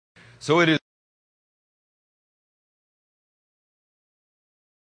So it is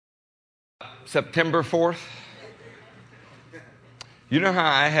September 4th. You know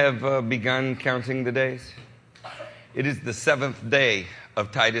how I have begun counting the days? It is the 7th day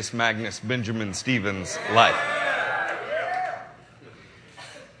of Titus Magnus Benjamin Stevens' life.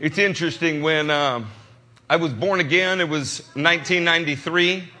 It's interesting, when I was born again, it was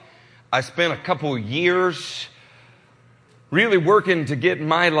 1993. I spent a couple years really working to get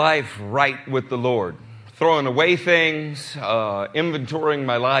my life right with the Lord. Throwing away things, inventorying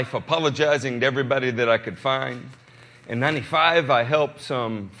my life, apologizing to everybody that I could find. In 95, I helped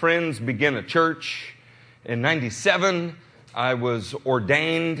some friends begin a church. In 97, I was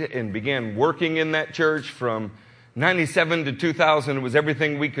ordained and began working in that church. From 97 to 2000, it was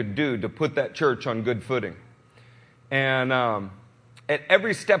everything we could do to put that church on good footing. And at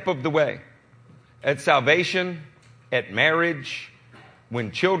every step of the way, at salvation, at marriage, when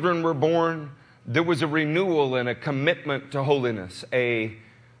children were born, there was a renewal and a commitment to holiness, a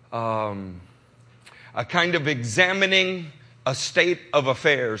kind of examining a state of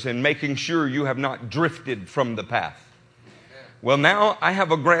affairs and making sure you have not drifted from the path. Well, now I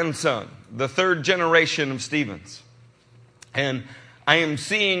have a grandson, the third generation of Stevens, and I am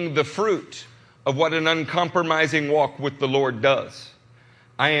seeing the fruit of what an uncompromising walk with the Lord does.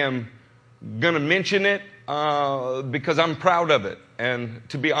 I am going to mention it because I'm proud of it. And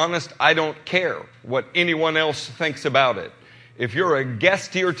to be honest, I don't care what anyone else thinks about it. If you're a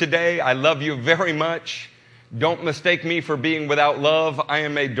guest here today, I love you very much. Don't mistake me for being without love. I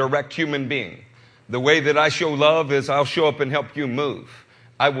am a direct human being. The way that I show love is I'll show up and help you move.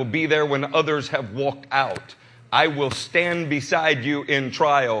 I will be there when others have walked out. I will stand beside you in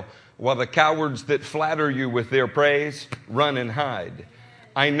trial while the cowards that flatter you with their praise run and hide.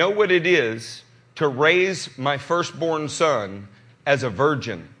 I know what it is to raise my firstborn son as a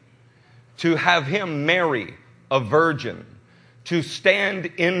virgin, to have him marry a virgin, to stand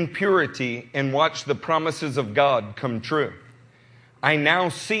in purity and watch the promises of God come true. I now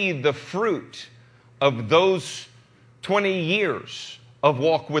see the fruit of those 20 years of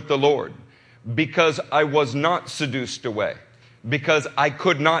walk with the Lord, because I was not seduced away, because I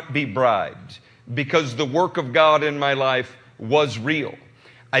could not be bribed, because the work of God in my life was real.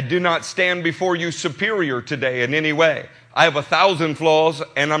 I do not stand before you superior today in any way. I have 1,000 flaws,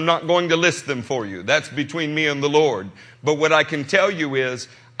 and I'm not going to list them for you. That's between me and the Lord. But what I can tell you is,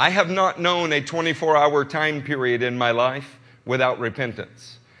 I have not known a 24-hour time period in my life without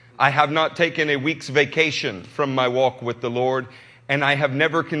repentance. I have not taken a week's vacation from my walk with the Lord, and I have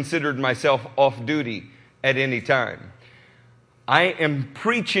never considered myself off duty at any time. I am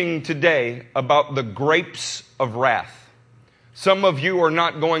preaching today about the grapes of wrath. Some of you are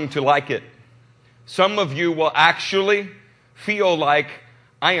not going to like it. Some of you will actually feel like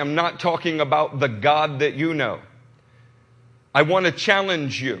I am not talking about the God that you know. I want to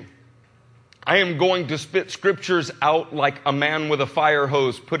challenge you. I am going to spit scriptures out like a man with a fire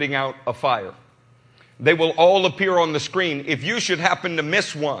hose putting out a fire. They will all appear on the screen. If you should happen to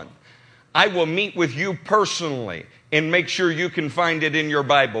miss one, I will meet with you personally and make sure you can find it in your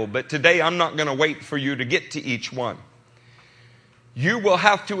Bible. But today I'm not going to wait for you to get to each one. You will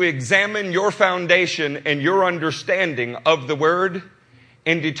have to examine your foundation and your understanding of the Word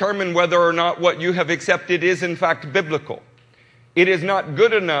and determine whether or not what you have accepted is in fact biblical. It is not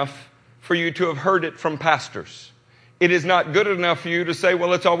good enough for you to have heard it from pastors. It is not good enough for you to say,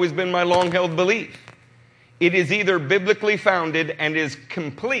 well, it's always been my long-held belief. It is either biblically founded and is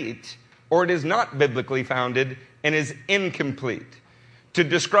complete, or it is not biblically founded and is incomplete. To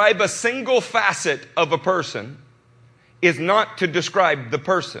describe a single facet of a person is not to describe the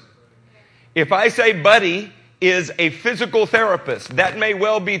person. If I say Buddy is a physical therapist, that may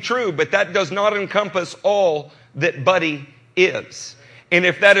well be true, but that does not encompass all that Buddy is. And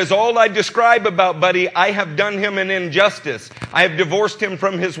if that is all I describe about Buddy, I have done him an injustice. I have divorced him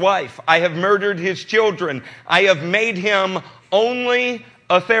from his wife. I have murdered his children. I have made him only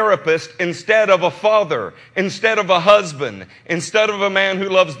a therapist instead of a father, instead of a husband, instead of a man who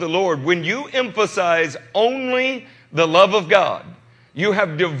loves the Lord. When you emphasize only the love of God, you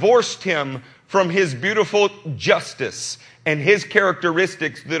have divorced him from his beautiful justice and his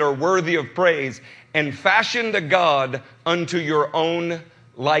characteristics that are worthy of praise, and fashioned a God unto your own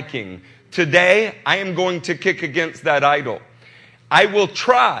liking. Today, I am going to kick against that idol. I will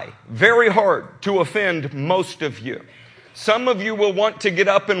try very hard to offend most of you. Some of you will want to get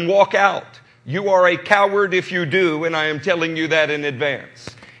up and walk out. You are a coward if you do, and I am telling you that in advance.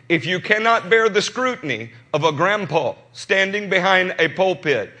 If you cannot bear the scrutiny of a grandpa standing behind a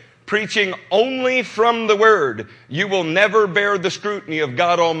pulpit preaching only from the Word, you will never bear the scrutiny of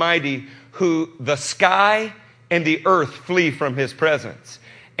God Almighty, who the sky and the earth flee from His presence.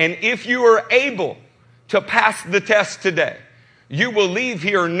 And if you are able to pass the test today, you will leave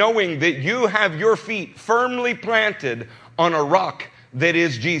here knowing that you have your feet firmly planted on a rock that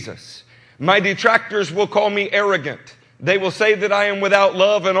is Jesus. My detractors will call me arrogant. They will say that I am without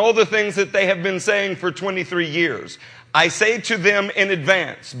love and all the things that they have been saying for 23 years. I say to them in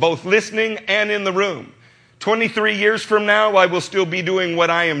advance, both listening and in the room, 23 years from now, I will still be doing what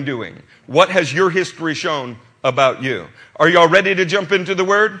I am doing. What has your history shown about you? Are y'all ready to jump into the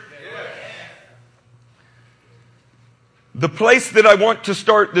Word? The place that I want to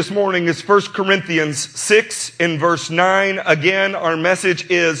start this morning is 1 Corinthians 6 in verse 9. Again, our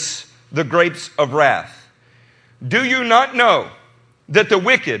message is the grapes of wrath. Do you not know that the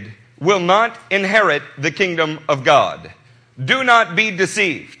wicked will not inherit the kingdom of God? Do not be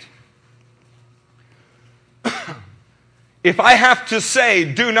deceived. If I have to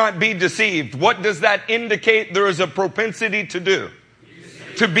say, do not be deceived, what does that indicate there is a propensity to do?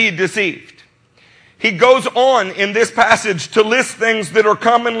 To be deceived. He goes on in this passage to list things that are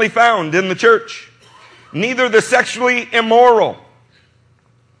commonly found in the church. Neither the sexually immoral.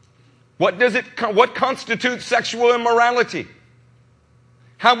 What constitutes sexual immorality?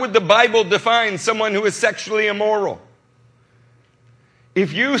 How would the Bible define someone who is sexually immoral?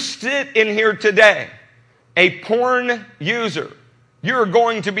 If you sit in here today, a porn user, you're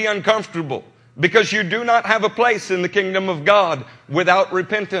going to be uncomfortable because you do not have a place in the kingdom of God without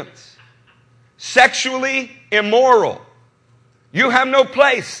repentance. Sexually immoral. You have no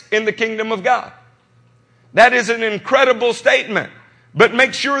place in the kingdom of God. That is an incredible statement. But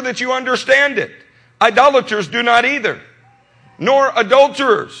make sure that you understand it. Idolaters do not either. Nor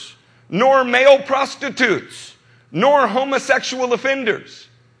adulterers. Nor male prostitutes. Nor homosexual offenders.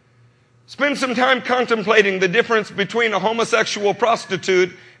 Spend some time contemplating the difference between a homosexual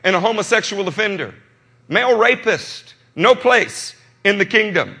prostitute and a homosexual offender. Male rapist, no place in the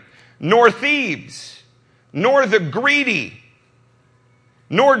kingdom. Nor thieves, nor the greedy,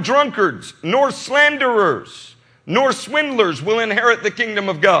 nor drunkards, nor slanderers, nor swindlers will inherit the kingdom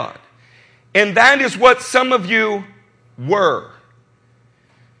of God. And that is what some of you were.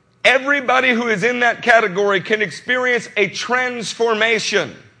 Everybody who is in that category can experience a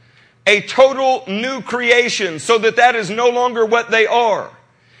transformation, a total new creation, so that is no longer what they are.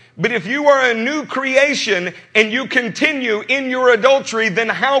 But if you are a new creation and you continue in your adultery, then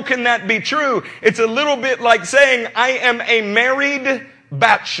how can that be true? It's a little bit like saying, I am a married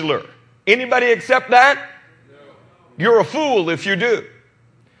bachelor. Anybody accept that? No. You're a fool if you do.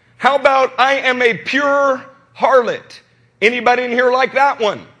 How about I am a pure harlot? Anybody in here like that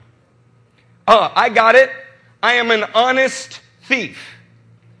one? I got it. I am an honest thief.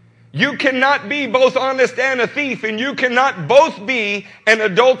 You cannot be both honest and a thief, and you cannot both be an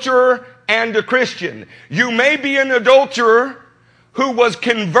adulterer and a Christian. You may be an adulterer who was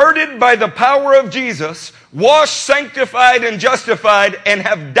converted by the power of Jesus, washed, sanctified, and justified, and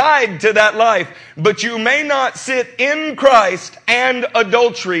have died to that life, but you may not sit in Christ and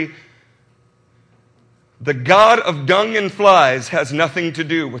adultery. The God of dung and flies has nothing to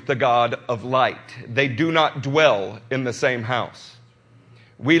do with the God of light. They do not dwell in the same house.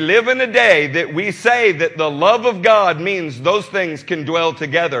 We live in a day that we say that the love of God means those things can dwell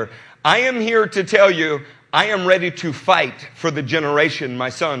together. I am here to tell you, I am ready to fight for the generation my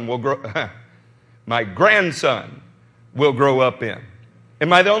grandson will grow up in.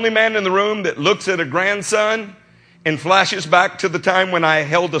 Am I the only man in the room that looks at a grandson and flashes back to the time when I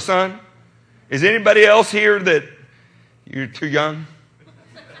held a son? Is anybody else here that you're too young?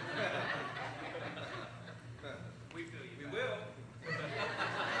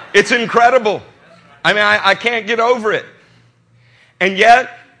 It's incredible. I mean, I can't get over it. And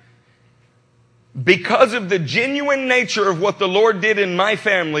yet, because of the genuine nature of what the Lord did in my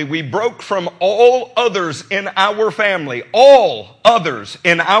family, we broke from all others in our family. All others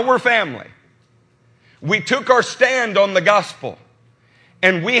in our family. We took our stand on the gospel.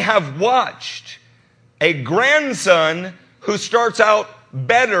 And we have watched a grandson who starts out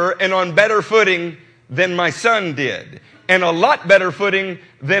better and on better footing than my son did. And a lot better footing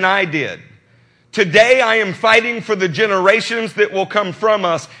than I did. Today I am fighting for the generations that will come from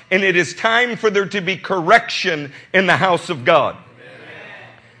us, and it is time for there to be correction in the house of God.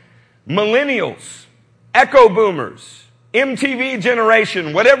 Amen. Millennials, echo boomers, MTV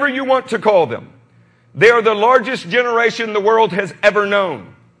generation, whatever you want to call them, they are the largest generation the world has ever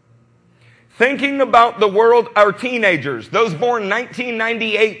known. Thinking about the world our teenagers, those born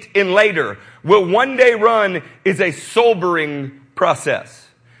 1998 and later, will one day run is a sobering process.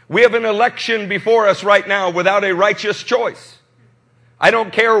 We have an election before us right now without a righteous choice. I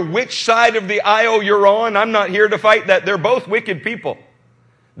don't care which side of the aisle you're on. I'm not here to fight that. They're both wicked people.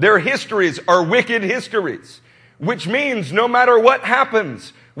 Their histories are wicked histories, which means no matter what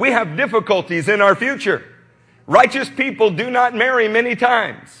happens, we have difficulties in our future. Righteous people do not marry many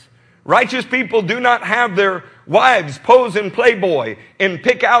times. Righteous people do not have their wives pose in Playboy and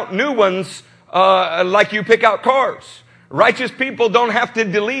pick out new ones like you pick out cars. Righteous people don't have to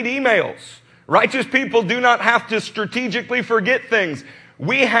delete emails. Righteous people do not have to strategically forget things.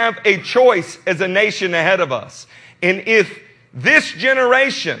 We have a choice as a nation ahead of us. And if this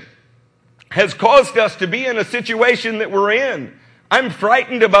generation has caused us to be in a situation that we're in, I'm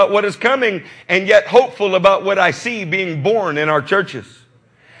frightened about what is coming and yet hopeful about what I see being born in our churches.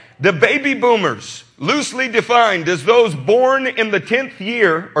 The baby boomers, loosely defined as those born in the 10th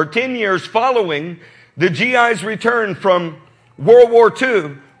year or 10 years following the GI's return from World War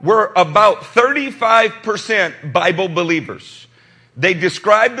II, were about 35% Bible believers. They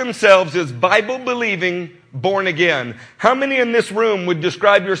describe themselves as Bible-believing, born again. How many in this room would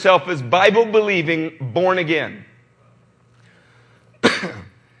describe yourself as Bible-believing, born again?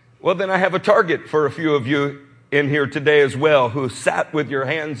 Well, then I have a target for a few of you in here today as well who sat with your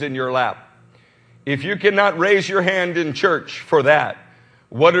hands in your lap. If you cannot raise your hand in church for that,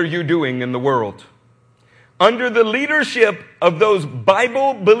 what are you doing in the world? Under the leadership of those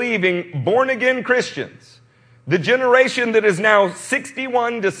Bible-believing, born-again Christians, the generation that is now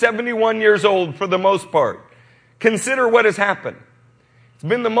 61 to 71 years old for the most part, consider what has happened. It's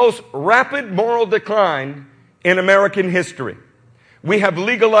been the most rapid moral decline in American history. We have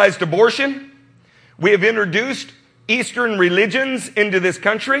legalized abortion. We have introduced Eastern religions into this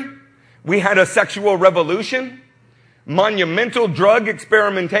country. We had a sexual revolution, monumental drug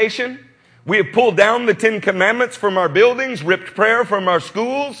experimentation. We have pulled down the 10 Commandments from our buildings, ripped prayer from our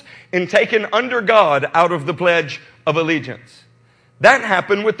schools, and taken under God out of the Pledge of Allegiance. That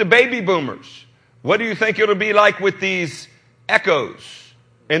happened with the baby boomers. What do you think it'll be like with these echoes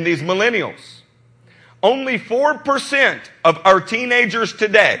and these millennials? Only 4% of our teenagers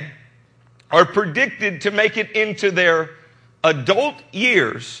today are predicted to make it into their adult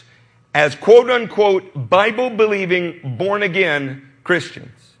years as quote-unquote Bible-believing, born-again Christians.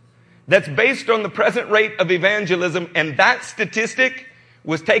 That's based on the present rate of evangelism, and that statistic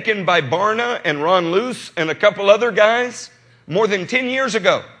was taken by Barna and Ron Luce and a couple other guys more than 10 years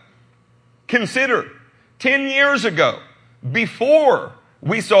ago. Consider, 10 years ago, before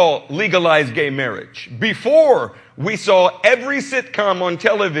we saw legalized gay marriage, before we saw every sitcom on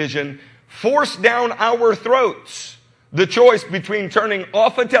television force down our throats the choice between turning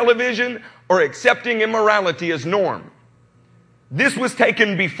off a television or accepting immorality as norm. This was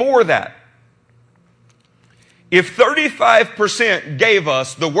taken before that. If 35% gave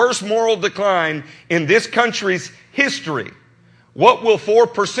us the worst moral decline in this country's history, what will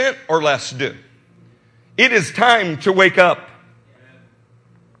 4% or less do? It is time to wake up.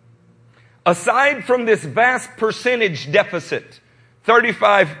 Aside from this vast percentage deficit,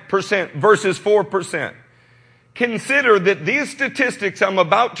 35% versus 4%, consider that these statistics I'm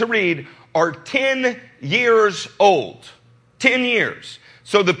about to read are 10 years old. 10 years.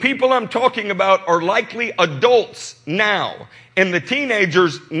 So the people I'm talking about are likely adults now, and the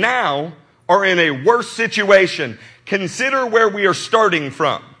teenagers now are in a worse situation. Consider where we are starting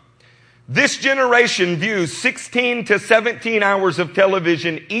from. This generation views 16 to 17 hours of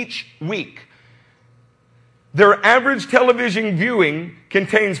television each week. Their average television viewing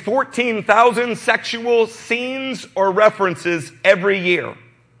contains 14,000 sexual scenes or references every year.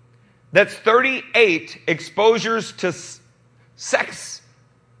 That's 38 exposures to sex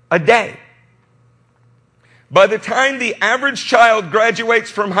a day. By the time the average child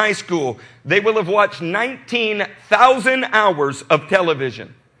graduates from high school, they will have watched 19,000 hours of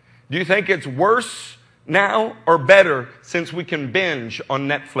television. Do you think it's worse now or better since we can binge on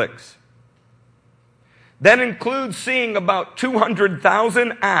Netflix? That includes seeing about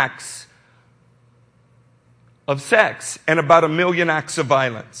 200,000 acts of sex and about 1 million acts of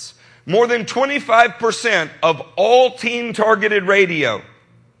violence. More than 25% of all teen-targeted radio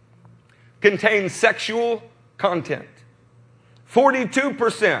contains sexual content.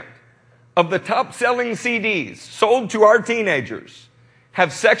 42% of the top-selling CDs sold to our teenagers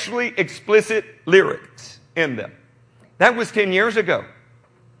have sexually explicit lyrics in them. That was 10 years ago.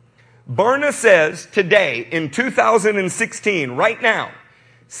 Barna says today, in 2016, right now,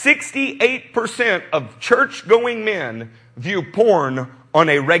 68% of church-going men view porn on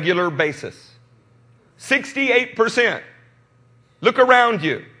a regular basis. 68%. Look around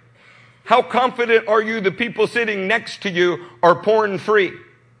you. How confident are you the people sitting next to you are porn-free?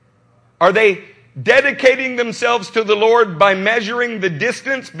 Are they dedicating themselves to the Lord by measuring the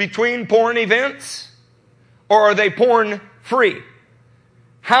distance between porn events? Or are they porn free?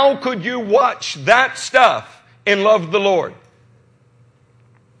 How could you watch that stuff and love the Lord?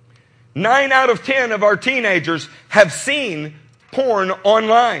 9 out of 10 of our teenagers have seen porn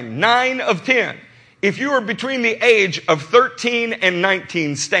online. 9 of 10. If you are between the age of 13 and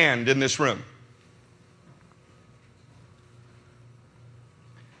 19, stand in this room.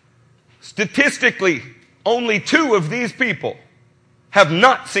 Statistically, only 2 of these people have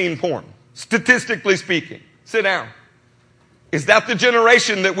not seen porn. Statistically speaking. Sit down. Is that the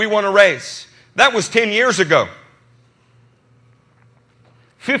generation that we want to raise? That was 10 years ago.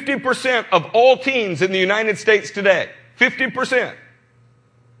 50% of all teens in the United States today, 50%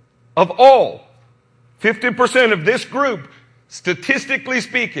 of all, 50% of this group, statistically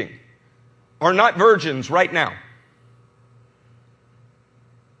speaking, are not virgins right now.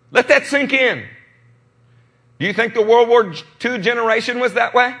 Let that sink in. Do you think the World War II generation was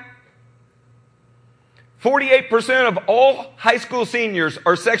that way? 48% of all high school seniors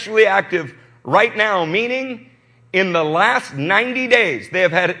are sexually active right now, meaning in the last 90 days they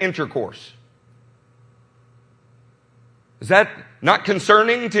have had intercourse. Is that not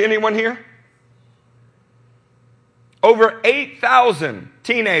concerning to anyone here? Over 8,000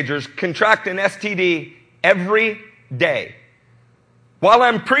 teenagers contract an STD every day. While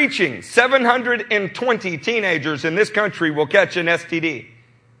I'm preaching, 720 teenagers in this country will catch an STD.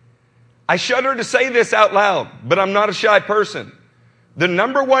 I shudder to say this out loud, but I'm not a shy person. The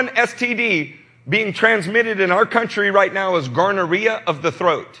number one STD being transmitted in our country right now is gonorrhea of the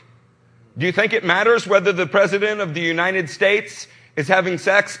throat. Do you think it matters whether the President of the United States is having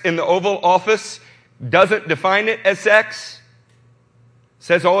sex in the Oval Office, doesn't define it as sex,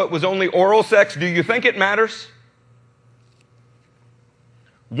 says, oh, it was only oral sex? Do you think it matters?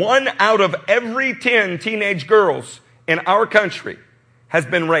 1 out of every 10 teenage girls in our country has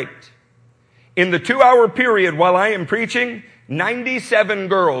been raped. In the 2-hour period while I am preaching, 97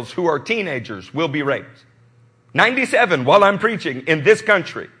 girls who are teenagers will be raped. 97 while I'm preaching in this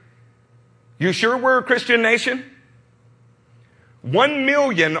country. You sure we're a Christian nation? 1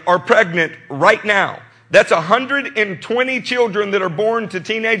 million are pregnant right now. That's 120 children that are born to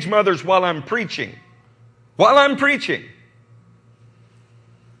teenage mothers while I'm preaching. While I'm preaching.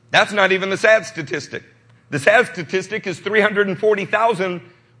 That's not even the sad statistic. The sad statistic is 340,000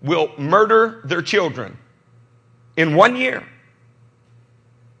 will murder their children in 1 year.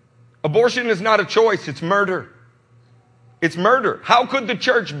 Abortion is not a choice, it's murder. It's murder. How could the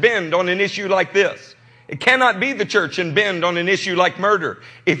church bend on an issue like this? It cannot be the church and bend on an issue like murder.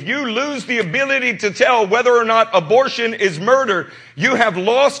 If you lose the ability to tell whether or not abortion is murder, you have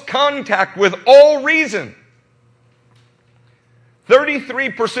lost contact with all reason.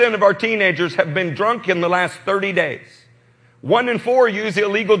 33% of our teenagers have been drunk in the last 30 days. 1 in 4 use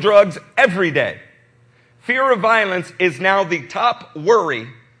illegal drugs every day. Fear of violence is now the top worry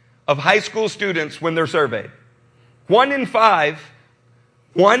of high school students when they're surveyed. 1 in 5,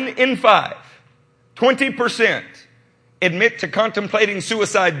 20% admit to contemplating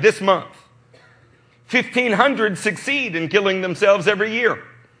suicide this month. 1,500 succeed in killing themselves every year.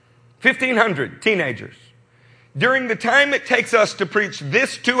 1,500 teenagers. During the time it takes us to preach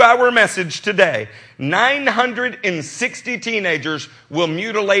this 2-hour message today, 960 teenagers will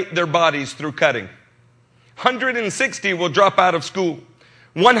mutilate their bodies through cutting. 160 will drop out of school.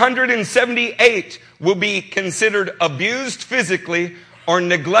 178 will be considered abused physically or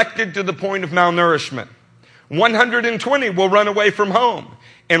neglected to the point of malnourishment. 120 will run away from home.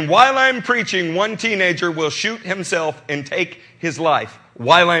 And while I'm preaching, 1 teenager will shoot himself and take his life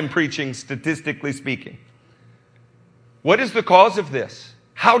while I'm preaching, statistically speaking. What is the cause of this?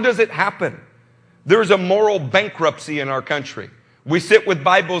 How does it happen? There's a moral bankruptcy in our country. We sit with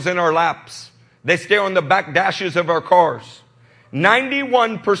Bibles in our laps. They stay on the back dashes of our cars.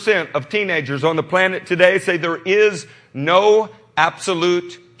 91% of teenagers on the planet today say there is no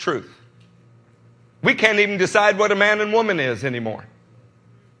absolute truth. We can't even decide what a man and woman is anymore.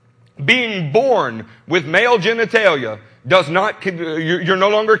 Being born with male genitalia does not, you're no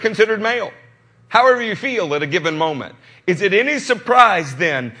longer considered male. However you feel at a given moment. Is it any surprise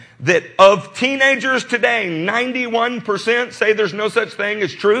then that of teenagers today, 91% say there's no such thing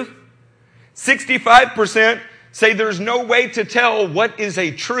as truth? 65% say there's no way to tell what is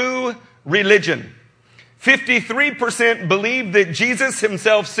a true religion. 53% believe that Jesus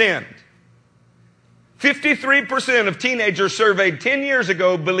himself sinned. 53% of teenagers surveyed 10 years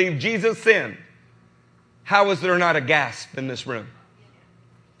ago believe Jesus sinned. How is there not a gasp in this room?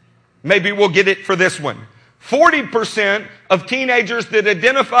 Maybe we'll get it for this one. 40% of teenagers that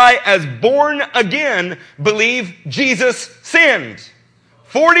identify as born again believe Jesus sinned.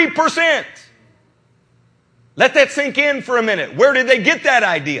 40%. Let that sink in for a minute. Where did they get that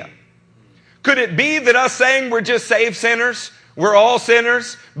idea? Could it be that us saying we're just saved sinners, we're all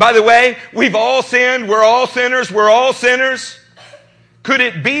sinners? By the way, we've all sinned, we're all sinners, we're all sinners. Could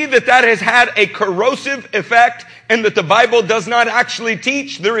it be that that has had a corrosive effect and that the Bible does not actually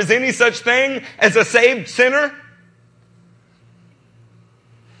teach there is any such thing as a saved sinner?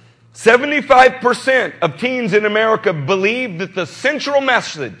 75% of teens in America believe that the central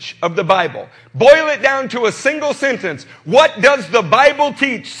message of the Bible, boil it down to a single sentence, what does the Bible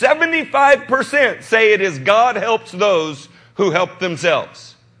teach? 75% say it is God helps those who help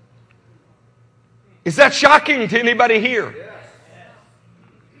themselves. Is that shocking to anybody here?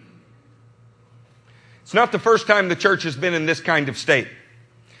 It's not the first time the church has been in this kind of state.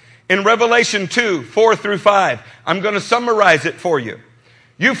 In Revelation 2, 4 through 5, I'm going to summarize it for you.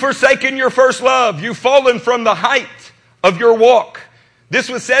 You've forsaken your first love. You've fallen from the height of your walk. This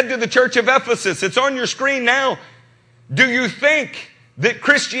was said to the church of Ephesus. It's on your screen now. Do you think that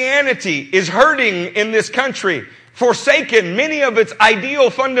Christianity is hurting in this country, forsaken many of its ideal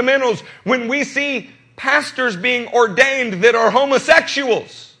fundamentals, when we see pastors being ordained that are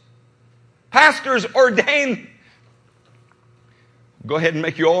homosexuals? Pastors ordained, go ahead and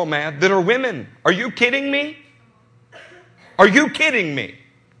make you all mad, that are women. Are you kidding me? Are you kidding me?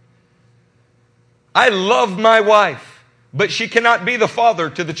 I love my wife, but she cannot be the father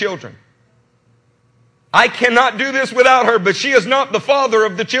to the children. I cannot do this without her, but she is not the father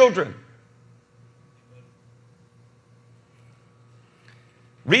of the children.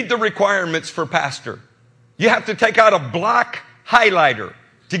 Read the requirements for pastor. You have to take out a black highlighter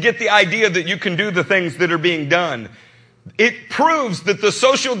to get the idea that you can do the things that are being done. It proves that the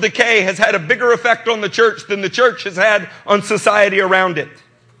social decay has had a bigger effect on the church than the church has had on society around it.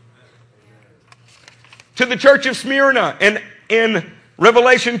 To the church of Smyrna in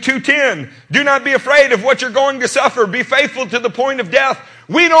Revelation 2:10, do not be afraid of what you're going to suffer. Be faithful to the point of death.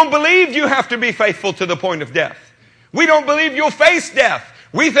 We don't believe you have to be faithful to the point of death. We don't believe you'll face death.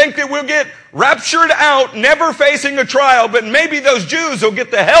 We think that we'll get raptured out, never facing a trial, but maybe those Jews will get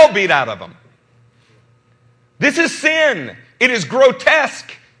the hell beat out of them. This is sin. It is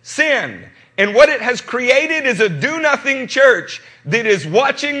grotesque sin. And what it has created is a do-nothing church that is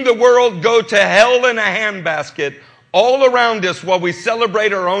watching the world go to hell in a handbasket all around us while we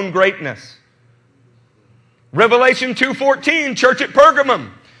celebrate our own greatness. Revelation 2:14, church at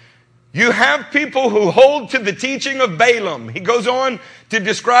Pergamum. You have people who hold to the teaching of Balaam. He goes on to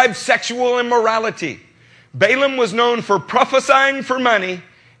describe sexual immorality. Balaam was known for prophesying for money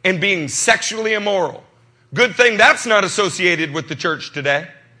and being sexually immoral. Good thing that's not associated with the church today.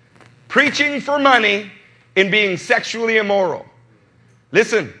 Preaching for money and being sexually immoral.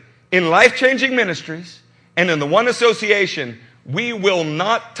 Listen, in Life-Changing Ministries and in the One Association, we will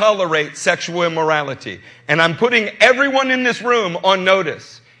not tolerate sexual immorality. And I'm putting everyone in this room on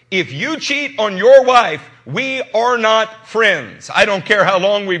notice. If you cheat on your wife, we are not friends. I don't care how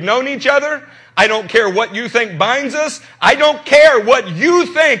long we've known each other. I don't care what you think binds us. I don't care what you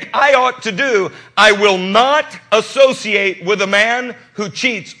think I ought to do. I will not associate with a man who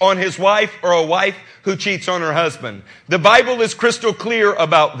cheats on his wife or a wife who cheats on her husband. The Bible is crystal clear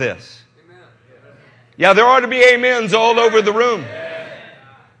about this. Yeah, there ought to be amens all over the room.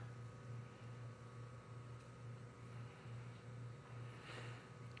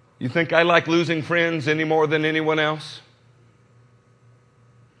 You think I like losing friends any more than anyone else?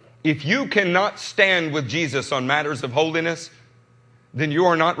 If you cannot stand with Jesus on matters of holiness, then you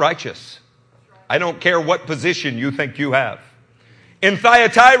are not righteous. I don't care what position you think you have. In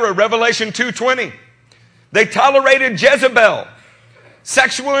Thyatira, Revelation 2:20, they tolerated Jezebel,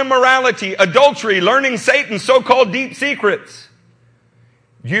 sexual immorality, adultery, learning Satan's so-called deep secrets.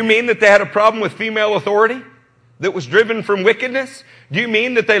 Do you mean that they had a problem with female authority that was driven from wickedness? Do you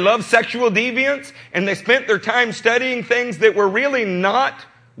mean that they loved sexual deviance and they spent their time studying things that were really not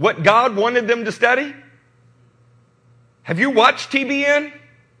what God wanted them to study? Have you watched TBN?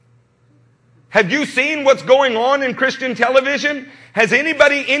 Have you seen what's going on in Christian television? Has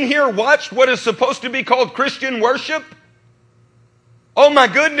anybody in here watched what is supposed to be called Christian worship? Oh my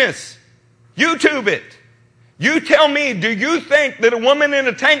goodness. YouTube it. You tell me, do you think that a woman in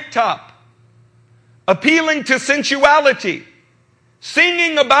a tank top, appealing to sensuality,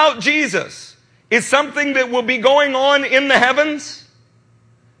 singing about Jesus, is something that will be going on in the heavens?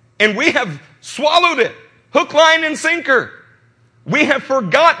 And we have swallowed it, hook, line, and sinker. We have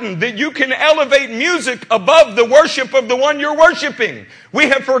forgotten that you can elevate music above the worship of the one you're worshiping. We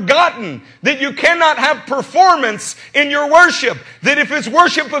have forgotten that you cannot have performance in your worship. That if it's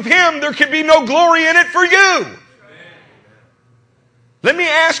worship of Him, there can be no glory in it for you. Let me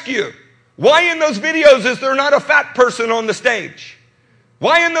ask you, why in those videos is there not a fat person on the stage?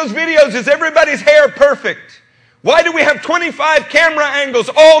 Why in those videos is everybody's hair perfect? Why do we have 25 camera angles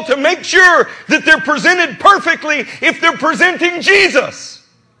all to make sure that they're presented perfectly if they're presenting Jesus?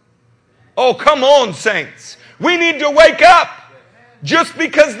 Oh, come on, saints. We need to wake up. Just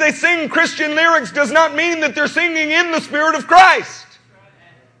because they sing Christian lyrics does not mean that they're singing in the Spirit of Christ.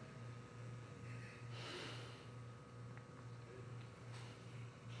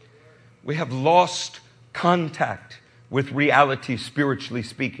 We have lost contact with reality, spiritually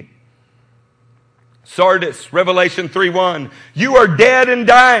speaking. Sardis, Revelation 3:1. You are dead and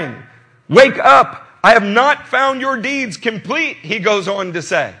dying. Wake up. I have not found your deeds complete, he goes on to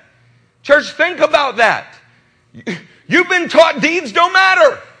say. Church, think about that. You've been taught deeds don't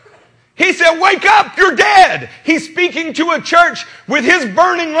matter. He said, wake up, you're dead. He's speaking to a church with His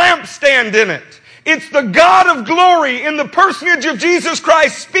burning lampstand in it. It's the God of glory in the personage of Jesus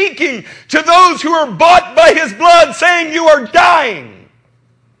Christ speaking to those who are bought by His blood, saying you are dying.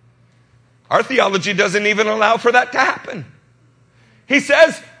 Our theology doesn't even allow for that to happen. He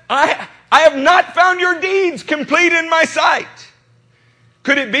says, I have not found your deeds complete in my sight.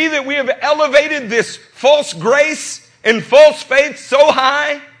 Could it be that we have elevated this false grace and false faith so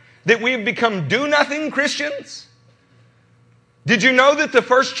high that we have become do-nothing Christians? Did you know that the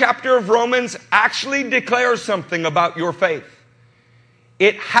first chapter of Romans actually declares something about your faith?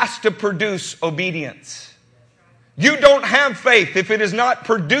 It has to produce obedience. You don't have faith if it is not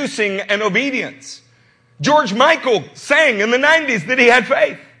producing an obedience. George Michael sang in the 90s that he had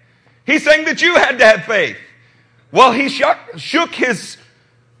faith. He sang that you had to have faith. Well, he shook his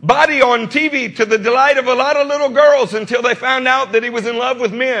body on TV to the delight of a lot of little girls until they found out that he was in love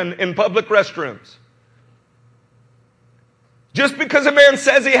with men in public restrooms. Just because a man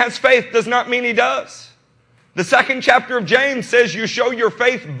says he has faith does not mean he does. The second chapter of James says you show your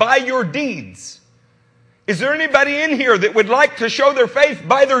faith by your deeds. Is there anybody in here that would like to show their faith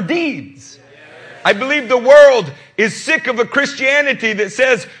by their deeds? I believe the world is sick of a Christianity that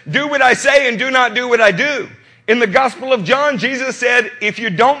says, do what I say and do not do what I do. In the Gospel of John, Jesus said, if you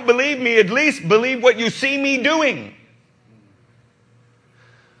don't believe me, at least believe what you see me doing.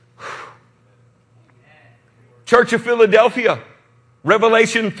 Church of Philadelphia,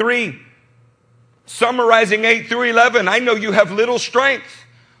 Revelation 3, summarizing 8 through 11. I know you have little strength.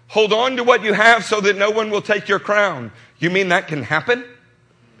 Hold on to what you have so that no one will take your crown. You mean that can happen?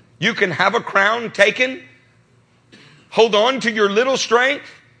 You can have a crown taken? Hold on to your little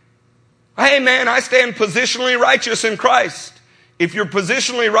strength? Hey man, I stand positionally righteous in Christ. If you're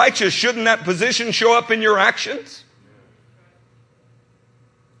positionally righteous, shouldn't that position show up in your actions?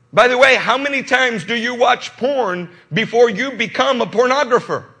 By the way, how many times do you watch porn before you become a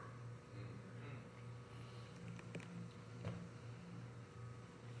pornographer?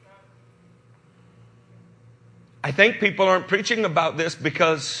 I think people aren't preaching about this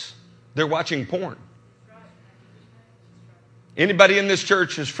because they're watching porn. Anybody in this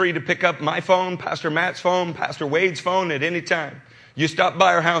church is free to pick up my phone, Pastor Matt's phone, Pastor Wade's phone at any time. You stop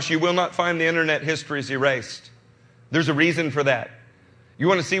by our house, you will not find the internet histories erased. There's a reason for that. You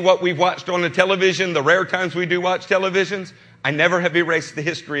want to see what we've watched on the television, the rare times we do watch televisions? I never have erased the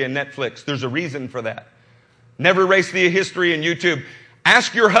history in Netflix. There's a reason for that. Never erased the history in YouTube.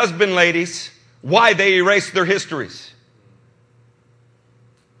 Ask your husband, ladies, why they erased their histories.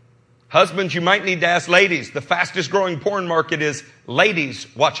 Husbands, you might need to ask ladies. The fastest growing porn market is ladies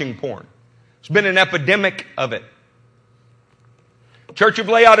watching porn. There's been an epidemic of it. Church of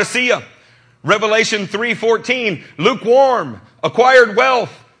Laodicea, Revelation 3:14, lukewarm, acquired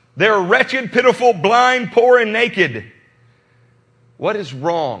wealth. They're wretched, pitiful, blind, poor, and naked. What is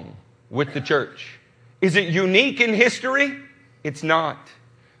wrong with the church? Is it unique in history? It's not.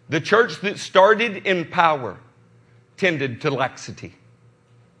 The church that started in power tended to laxity.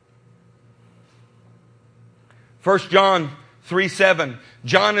 1 John 3:7.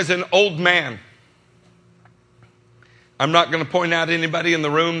 John is an old man. I'm not going to point out anybody in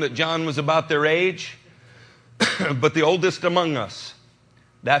the room that John was about their age, but the oldest among us.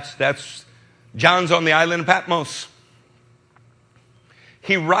 That's John's on the island of Patmos.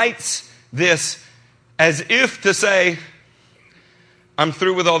 He writes this as if to say, I'm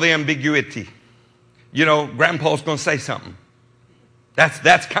through with all the ambiguity. You know, Grandpa's going to say something.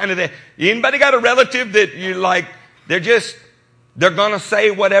 That's kind of the... Anybody got a relative that you like, they're going to say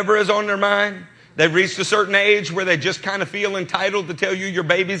whatever is on their mind? They've reached a certain age where they just kind of feel entitled to tell you your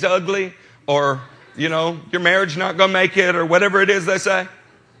baby's ugly or, your marriage not going to make it or whatever it is they say.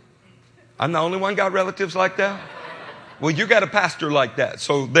 I'm the only one got relatives like that? Well, you got a pastor like that.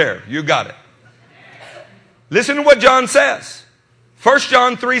 So there, you got it. Listen to what John says. 1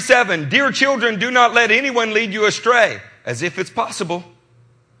 John 3:7. Dear children, do not let anyone lead you astray, as if it's possible.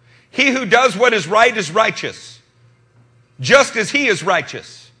 He who does what is right is righteous, just as he is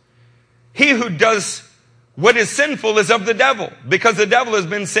righteous. He who does what is sinful is of the devil, because the devil has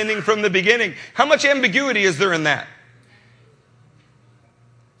been sinning from the beginning. How much ambiguity is there in that?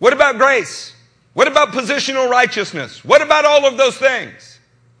 What about grace? What about positional righteousness? What about all of those things?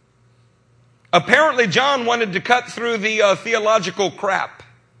 Apparently, John wanted to cut through the theological crap.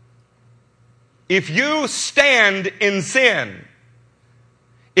 If you stand in sin,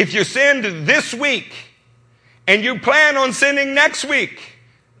 if you sinned this week and you plan on sinning next week,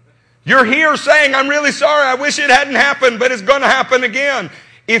 you're here saying, I'm really sorry, I wish it hadn't happened, but it's going to happen again.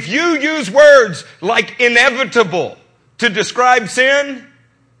 If you use words like inevitable to describe sin,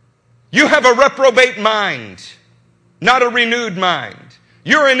 you have a reprobate mind, not a renewed mind.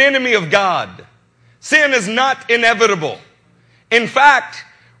 You're an enemy of God. Sin is not inevitable. In fact,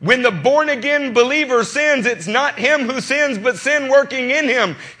 when the born-again believer sins, it's not him who sins, but sin working in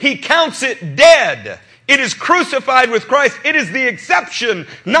him. He counts it dead. It is crucified with Christ. It is the exception,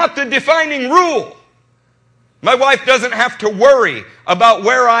 not the defining rule. My wife doesn't have to worry about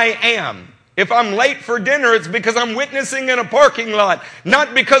where I am. If I'm late for dinner, it's because I'm witnessing in a parking lot,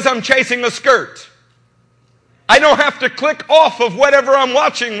 not because I'm chasing a skirt. I don't have to click off of whatever I'm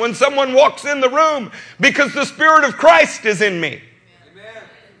watching when someone walks in the room because the Spirit of Christ is in me. Amen.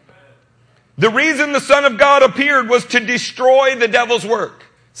 The reason the Son of God appeared was to destroy the devil's work.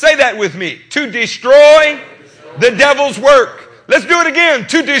 Say that with me. To destroy the devil's work. Let's do it again.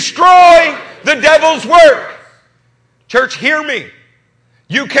 To destroy the devil's work. Church, hear me.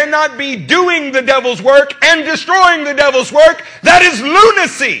 You cannot be doing the devil's work and destroying the devil's work. That is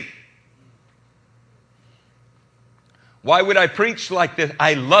lunacy. Why would I preach like this?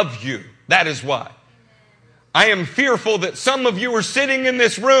 I love you. That is why. I am fearful that some of you are sitting in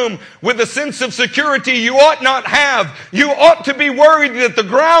this room with a sense of security you ought not have. You ought to be worried that the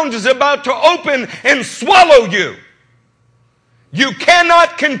ground is about to open and swallow you. You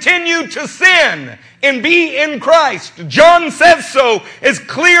cannot continue to sin and be in Christ. John says so as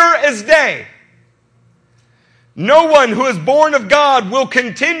clear as day. No one who is born of God will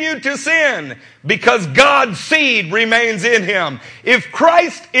continue to sin because God's seed remains in him. If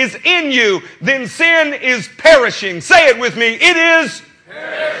Christ is in you, then sin is perishing. Say it with me. It is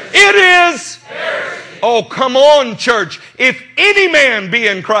perishing. It is perishing. Oh, come on, church. If any man be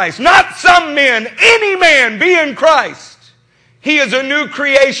in Christ, not some men, any man be in Christ, he is a new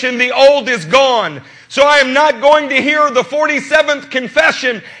creation. The old is gone. So I am not going to hear the 47th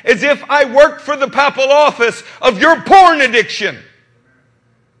confession as if I worked for the papal office of your porn addiction.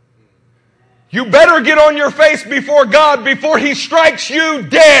 You better get on your face before God before He strikes you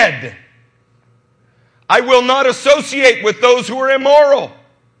dead. I will not associate with those who are immoral.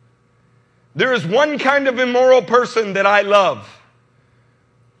 There is one kind of immoral person that I love.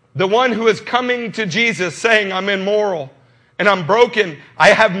 The one who is coming to Jesus saying, I'm immoral. And I'm broken. I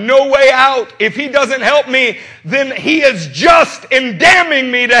have no way out. If He doesn't help me, then He is just in damning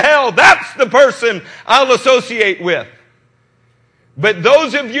me to hell. That's the person I'll associate with. But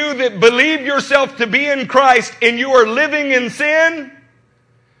those of you that believe yourself to be in Christ and you are living in sin,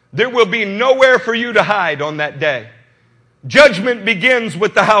 there will be nowhere for you to hide on that day. Judgment begins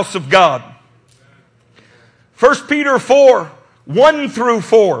with the house of God. 1 Peter 4, 1 through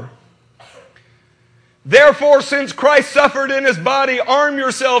 4. Therefore, since Christ suffered in His body, arm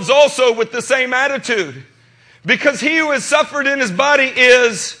yourselves also with the same attitude. Because he who has suffered in his body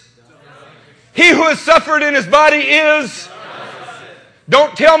is... He who has suffered in his body is...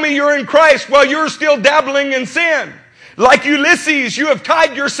 Don't tell me you're in Christ while you're still dabbling in sin. Like Ulysses, you have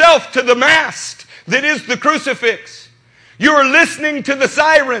tied yourself to the mast that is the crucifix. You are listening to the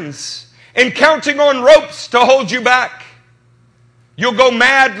sirens and counting on ropes to hold you back. You'll go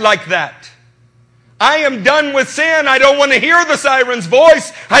mad like that. I am done with sin. I don't want to hear the siren's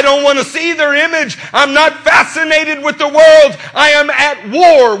voice. I don't want to see their image. I'm not fascinated with the world. I am at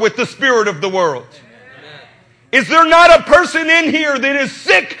war with the spirit of the world. Amen. Is there not a person in here that is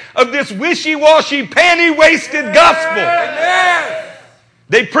sick of this wishy-washy, panty-waisted gospel? Amen.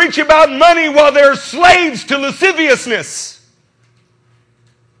 They preach about money while they're slaves to lasciviousness.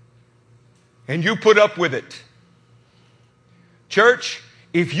 And you put up with it. Church,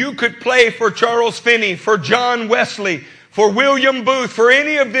 if you could play for Charles Finney, for John Wesley, for William Booth, for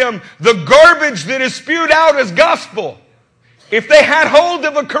any of them, the garbage that is spewed out as gospel, if they had hold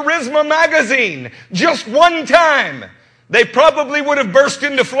of a Charisma magazine just one time, they probably would have burst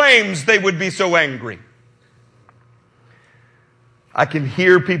into flames. They would be so angry. I can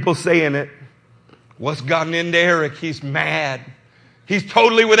hear people saying it. What's gotten into Eric? He's mad. He's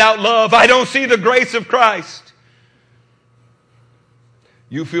totally without love. I don't see the grace of Christ.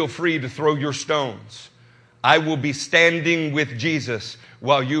 You feel free to throw your stones. I will be standing with Jesus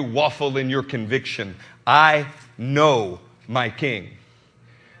while you waffle in your conviction. I know my King.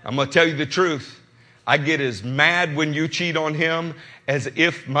 I'm going to tell you the truth. I get as mad when you cheat on him as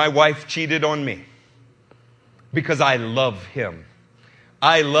if my wife cheated on me. Because I love him.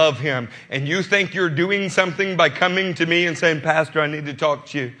 I love him. And you think you're doing something by coming to me and saying, Pastor, I need to talk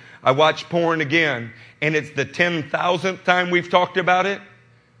to you. I watch porn again. And it's the 10,000th time we've talked about it.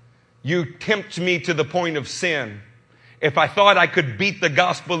 You tempt me to the point of sin. If I thought I could beat the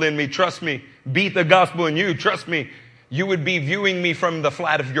gospel in me, trust me, beat the gospel in you, trust me, you would be viewing me from the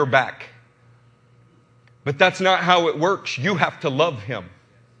flat of your back. But that's not how it works. You have to love him.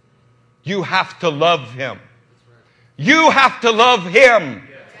 You have to love him. You have to love him.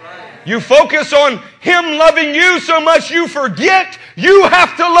 You focus on him loving you so much you forget you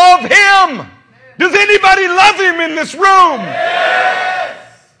have to love him. Does anybody love him in this room? Yes.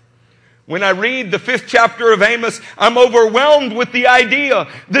 When I read the 5th chapter of Amos, I'm overwhelmed with the idea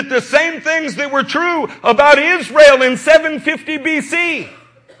that the same things that were true about Israel in 750 BC,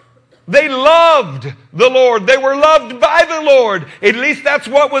 they loved the Lord. They were loved by the Lord. At least that's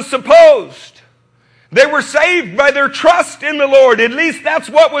what was supposed. They were saved by their trust in the Lord. At least that's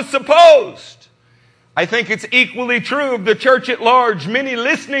what was supposed. I think it's equally true of the church at large. Many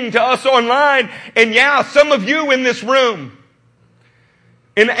listening to us online, and yeah, some of you in this room.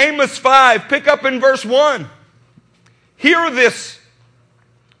 In Amos 5, pick up in verse 1. Hear this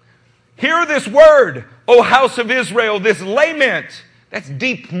word, O house of Israel, this lament. That's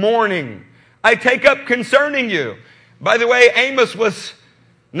deep mourning. I take up concerning you. By the way, Amos was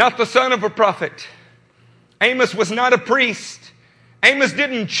not the son of a prophet. Amos was not a priest. Amos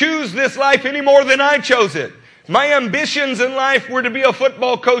didn't choose this life any more than I chose it. My ambitions in life were to be a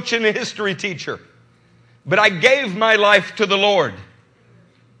football coach and a history teacher. But I gave my life to the Lord.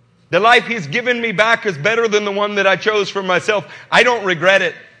 The life he's given me back is better than the one that I chose for myself. I don't regret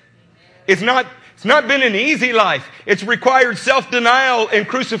it. It's not been an easy life. It's required self-denial and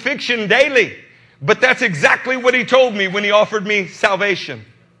crucifixion daily. But that's exactly what he told me when he offered me salvation.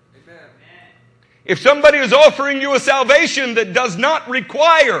 If somebody is offering you a salvation that does not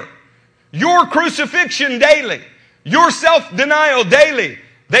require your crucifixion daily, your self-denial daily,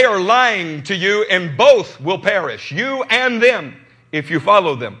 they are lying to you, and both will perish, you and them, if you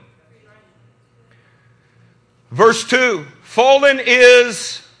follow them. Verse 2, fallen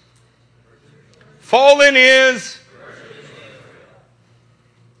is.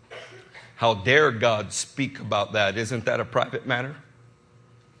 How dare God speak about that? Isn't that a private matter?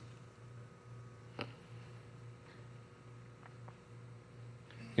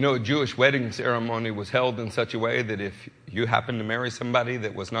 You know, a Jewish wedding ceremony was held in such a way that if you happened to marry somebody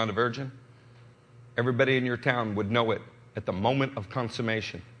that was not a virgin, everybody in your town would know it at the moment of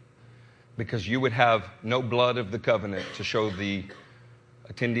consummation, because you would have no blood of the covenant to show the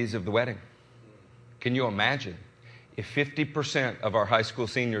attendees of the wedding. Can you imagine if 50% of our high school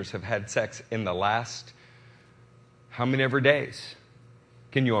seniors have had sex in the last how many ever days?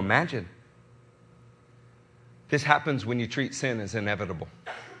 Can you imagine? This happens when you treat sin as inevitable.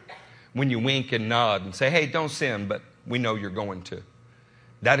 When you wink and nod and say, hey, don't sin, but we know you're going to.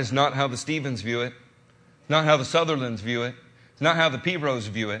 That is not how the Stevens view it. It's not how the Sutherlands view it. It's not how the Peros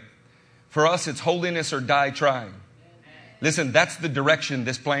view it. For us, it's holiness or die trying. Listen, that's the direction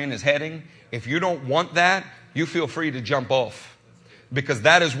this plane is heading. If you don't want that, you feel free to jump off. Because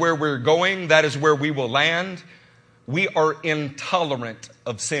that is where we're going. That is where we will land. We are intolerant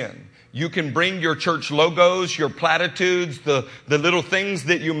of sin. You can bring your church logos, your platitudes, the little things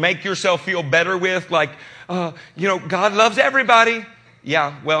that you make yourself feel better with, like, God loves everybody.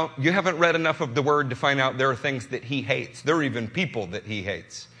 Yeah, well, you haven't read enough of the Word to find out there are things that He hates. There are even people that He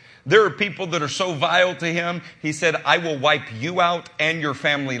hates. There are people that are so vile to Him, He said, I will wipe you out and your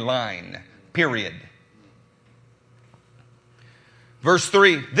family line. Period. Verse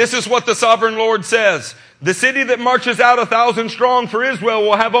 3, this is what the sovereign Lord says. The city that marches out 1,000 strong for Israel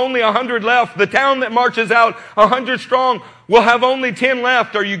will have only 100 left. The town that marches out 100 strong will have only 10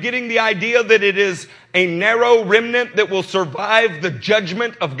 left. Are you getting the idea that it is a narrow remnant that will survive the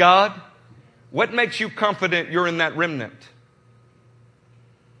judgment of God? What makes you confident you're in that remnant?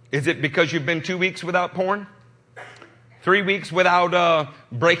 Is it because you've been 2 weeks without porn? 3 weeks without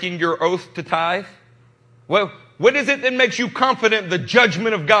breaking your oath to tithe? Well, what is it that makes you confident the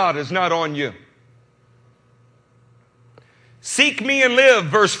judgment of God is not on you? Seek me and live,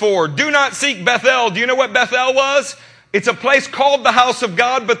 verse 4. Do not seek Bethel. Do you know what Bethel was? It's a place called the house of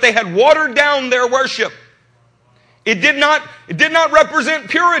God, but they had watered down their worship. It did not represent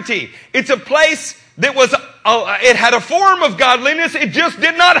purity. It's a place that was, it had a form of godliness. It just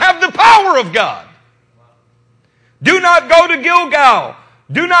did not have the power of God. Do not go to Gilgal.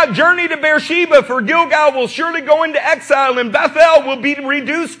 Do not journey to Beersheba, for Gilgal will surely go into exile, and Bethel will be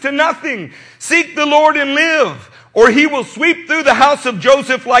reduced to nothing. Seek the Lord and live, or he will sweep through the house of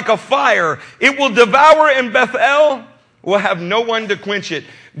Joseph like a fire. It will devour, and Bethel will have no one to quench it.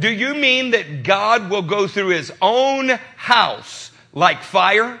 Do you mean that God will go through his own house like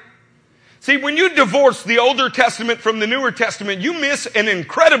fire? See, when you divorce the Older Testament from the Newer Testament, you miss an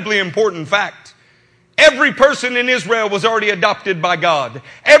incredibly important fact. Every person in Israel was already adopted by God.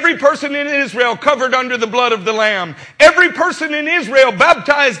 Every person in Israel covered under the blood of the Lamb. Every person in Israel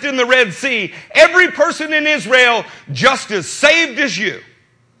baptized in the Red Sea. Every person in Israel just as saved as you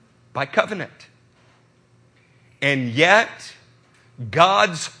by covenant. And yet,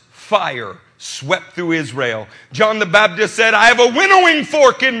 God's fire swept through Israel. John the Baptist said, I have a winnowing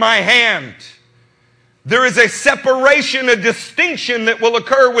fork in my hand. There is a separation, a distinction that will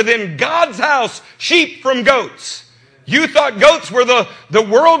occur within God's house, sheep from goats. You thought goats were the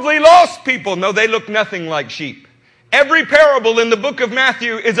worldly lost people. No, they look nothing like sheep. Every parable in the book of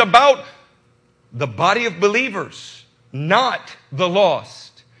Matthew is about the body of believers, not the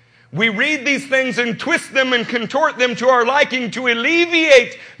lost. We read these things and twist them and contort them to our liking to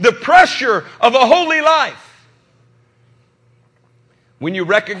alleviate the pressure of a holy life. When you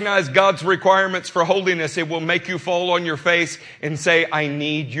recognize God's requirements for holiness, it will make you fall on your face and say, I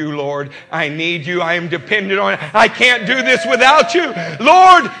need you, Lord. I need you. I am dependent on you. I can't do this without you.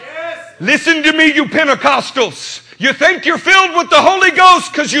 Lord, listen to me, you Pentecostals. You think you're filled with the Holy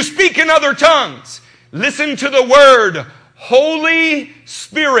Ghost because you speak in other tongues. Listen to the word, Holy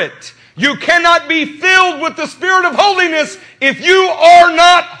Spirit. You cannot be filled with the Spirit of holiness if you are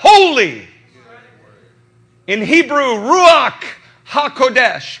not holy. In Hebrew, Ruach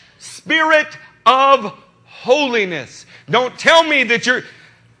HaKodesh, Spirit of holiness. Don't tell me that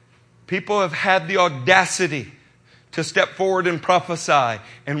people have had the audacity to step forward and prophesy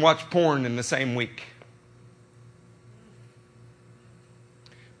and watch porn in the same week.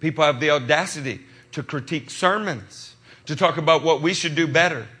 People have the audacity to critique sermons, to talk about what we should do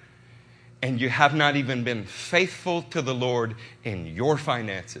better. And you have not even been faithful to the Lord in your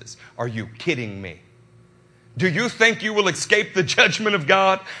finances. Are you kidding me? Do you think you will escape the judgment of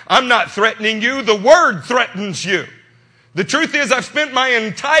God? I'm not threatening you. The Word threatens you. The truth is, I've spent my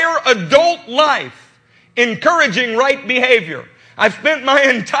entire adult life encouraging right behavior. I've spent my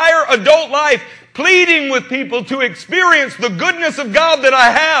entire adult life pleading with people to experience the goodness of God that I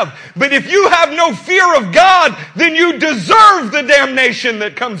have. But if you have no fear of God, then you deserve the damnation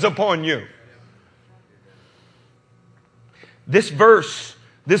that comes upon you. This verse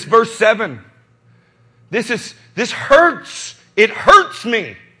 7, this hurts. It hurts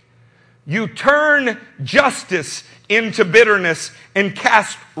me. You turn justice into bitterness and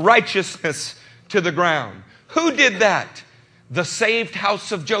cast righteousness to the ground. Who did that? The saved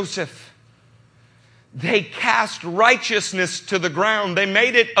house of Joseph. They cast righteousness to the ground. They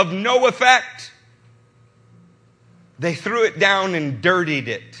made it of no effect. They threw it down and dirtied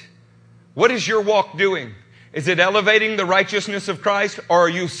it. What is your walk doing? Is it elevating the righteousness of Christ, or are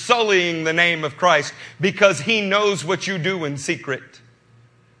you sullying the name of Christ because He knows what you do in secret?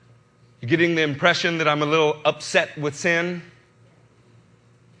 You getting the impression that I'm a little upset with sin?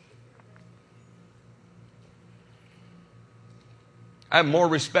 I have more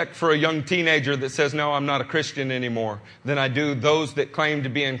respect for a young teenager that says, no, I'm not a Christian anymore, than I do those that claim to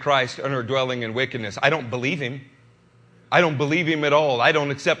be in Christ and are dwelling in wickedness. I don't believe him. I don't believe him at all. I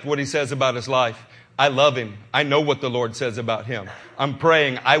don't accept what he says about his life. I love him. I know what the Lord says about him. I'm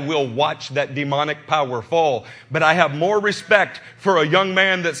praying I will watch that demonic power fall. But I have more respect for a young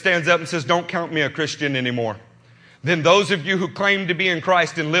man that stands up and says, don't count me a Christian anymore, than those of you who claim to be in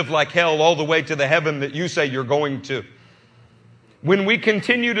Christ and live like hell all the way to the heaven that you say you're going to. When we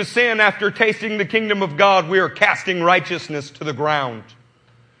continue to sin after tasting the kingdom of God, we are casting righteousness to the ground.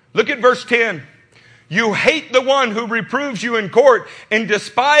 Look at verse 10. You hate the one who reproves you in court and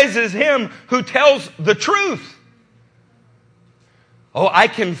despises him who tells the truth. Oh, I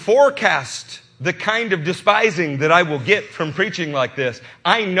can forecast the kind of despising that I will get from preaching like this.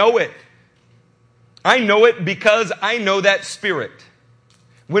 I know it. I know it because I know that spirit.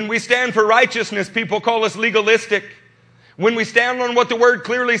 When we stand for righteousness, people call us legalistic. When we stand on what the Word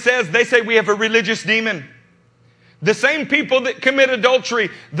clearly says, they say we have a religious demon. The same people that commit adultery,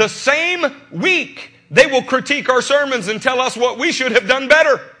 the same week, they will critique our sermons and tell us what we should have done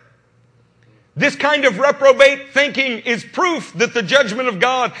better. This kind of reprobate thinking is proof that the judgment of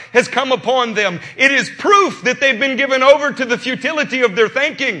God has come upon them. It is proof that they've been given over to the futility of their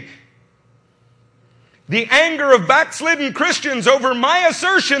thinking. The anger of backslidden Christians over my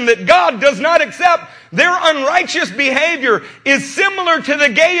assertion that God does not accept their unrighteous behavior is similar to the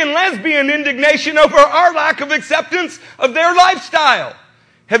gay and lesbian indignation over our lack of acceptance of their lifestyle.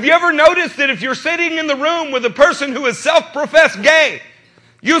 Have you ever noticed that if you're sitting in the room with a person who is self-professed gay,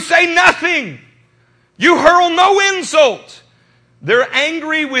 you say nothing. You hurl no insult. They're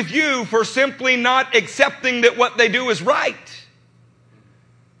angry with you for simply not accepting that what they do is right.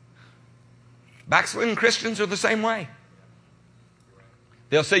 Backslidden Christians are the same way.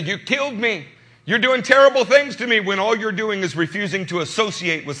 They'll say, you killed me. You're doing terrible things to me, when all you're doing is refusing to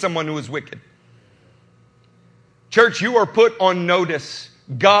associate with someone who is wicked. Church, you are put on notice.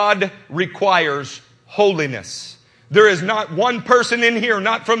 God requires holiness. There is not one person in here,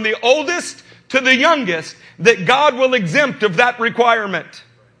 not from the oldest to the youngest, that God will exempt of that requirement.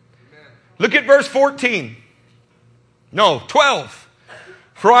 Look at verse 14. No, 12.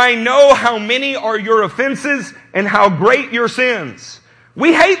 For I know how many are your offenses and how great your sins.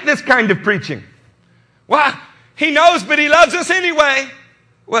 We hate this kind of preaching. Well, He knows, but He loves us anyway.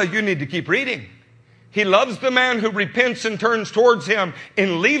 Well, you need to keep reading. He loves the man who repents and turns towards Him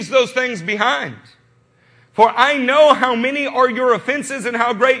and leaves those things behind. For I know how many are your offenses and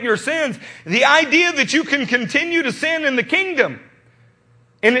how great your sins. The idea that you can continue to sin in the kingdom,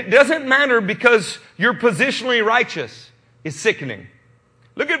 and it doesn't matter because you're positionally righteous, is sickening.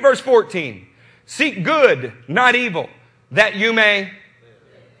 Look at verse 14. Seek good, not evil, that you may.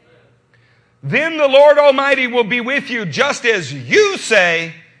 Then the Lord Almighty will be with you just as you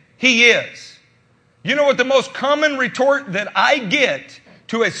say He is. You know what the most common retort that I get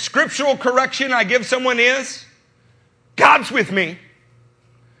to a scriptural correction I give someone is? God's with me.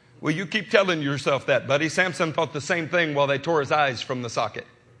 Well, you keep telling yourself that, buddy. Samson thought the same thing while they tore his eyes from the socket.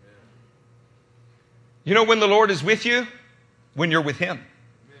 You know when the Lord is with you? When you're with Him.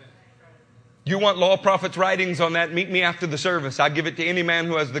 You want Law Prophets' writings on that? Meet me after the service. I give it to any man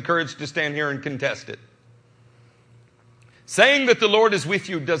who has the courage to stand here and contest it. Saying that the Lord is with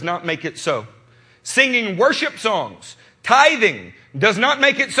you does not make it so. Singing worship songs, tithing, does not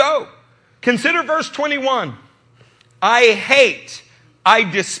make it so. Consider verse 21.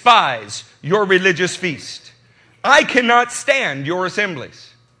 I despise your religious feast. I cannot stand your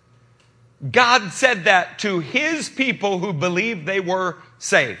assemblies. God said that to His people who believed they were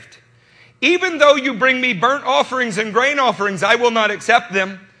saved. Even though you bring me burnt offerings and grain offerings, I will not accept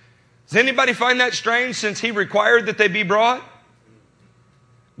them. Does anybody find that strange, since He required that they be brought?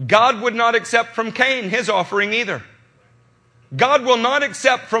 God would not accept from Cain his offering either. God will not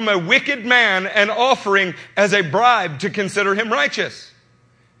accept from a wicked man an offering as a bribe to consider him righteous.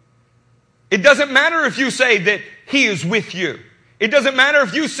 It doesn't matter if you say that He is with you. It doesn't matter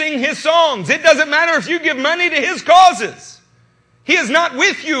if you sing His songs. It doesn't matter if you give money to His causes. He is not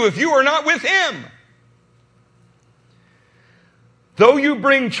with you if you are not with Him. Though you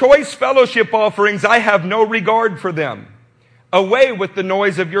bring choice fellowship offerings, I have no regard for them. Away with the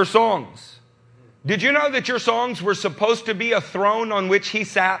noise of your songs. Did you know that your songs were supposed to be a throne on which He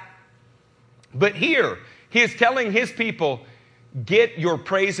sat? But here, He is telling His people, get your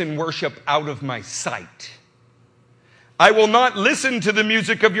praise and worship out of my sight. I will not listen to the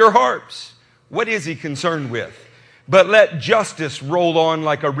music of your harps. What is He concerned with? But let justice roll on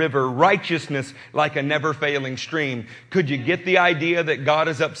like a river, righteousness like a never-failing stream. Could you get the idea that God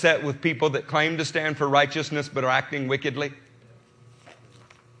is upset with people that claim to stand for righteousness but are acting wickedly?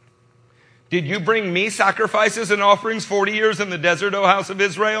 Did you bring me sacrifices and offerings 40 years in the desert, O house of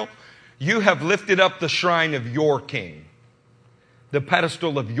Israel? You have lifted up the shrine of your king, the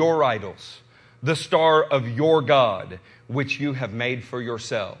pedestal of your idols, the star of your God, which you have made for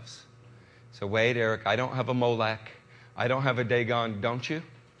yourselves. So wait, Eric, I don't have a Molech. I don't have a Dagon. Don't you?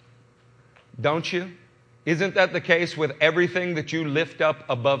 Don't you? Isn't that the case with everything that you lift up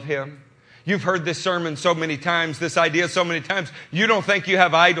above Him? You've heard this sermon so many times, this idea so many times. You don't think you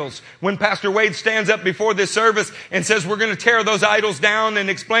have idols. When Pastor Wade stands up before this service and says we're going to tear those idols down and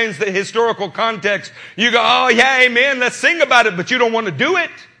explains the historical context, you go, oh yeah, amen, let's sing about it, but you don't want to do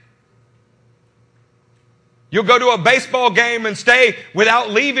it. You'll go to a baseball game and stay without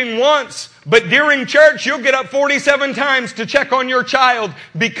leaving once, but during church you'll get up 47 times to check on your child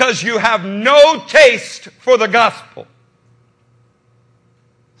because you have no taste for the gospel.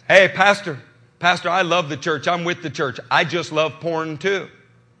 Hey, Pastor, Pastor, I love the church. I'm with the church. I just love porn too.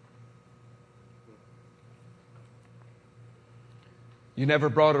 You never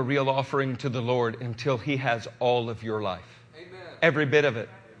brought a real offering to the Lord until He has all of your life. Amen. Every bit of it.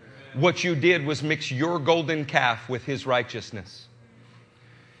 Amen. What you did was mix your golden calf with His righteousness.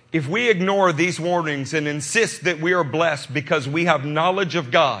 If we ignore these warnings and insist that we are blessed because we have knowledge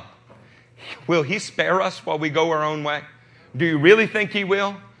of God, will He spare us while we go our own way? Do you really think He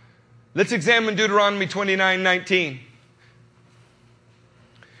will? Let's examine Deuteronomy 29:19.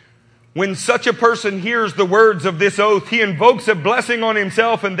 When such a person hears the words of this oath, he invokes a blessing on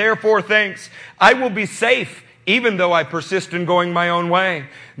himself and therefore thinks, I will be safe even though I persist in going my own way.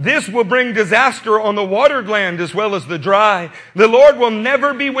 This will bring disaster on the watered land as well as the dry. The Lord will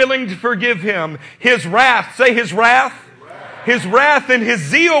never be willing to forgive him. His wrath, say His wrath. His wrath and His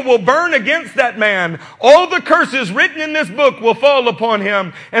zeal will burn against that man. All the curses written in this book will fall upon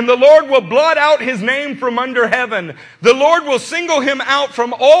him, and the Lord will blot out his name from under heaven. The Lord will single him out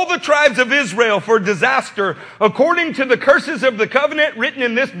from all the tribes of Israel for disaster, according to the curses of the covenant written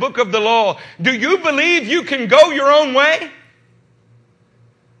in this book of the law. Do you believe you can go your own way?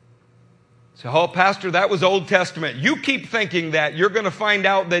 So, oh, Pastor, that was Old Testament. You keep thinking that. You're going to find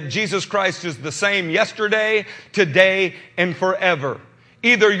out that Jesus Christ is the same yesterday, today, and forever.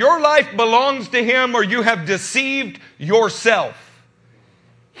 Either your life belongs to Him or you have deceived yourself.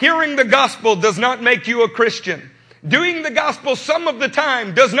 Hearing the gospel does not make you a Christian. Doing the gospel some of the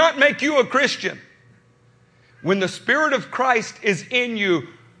time does not make you a Christian. When the Spirit of Christ is in you,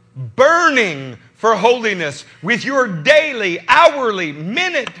 burning for holiness, with your daily, hourly,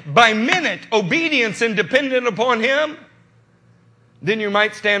 minute by minute obedience and dependent upon Him, then you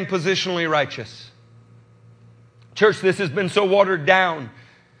might stand positionally righteous. Church, this has been so watered down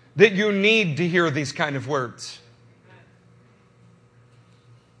that you need to hear these kind of words.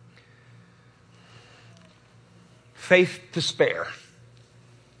 Faith to spare.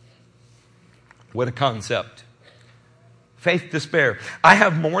 What a concept. Faith to spare. I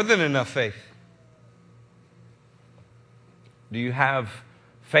have more than enough faith. Do you have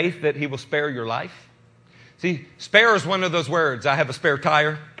faith that He will spare your life? See, spare is one of those words. I have a spare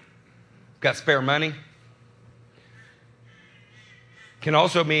tire. Got spare money. Can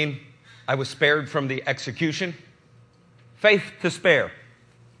also mean I was spared from the execution. Faith to spare.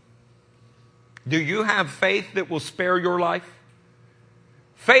 Do you have faith that will spare your life?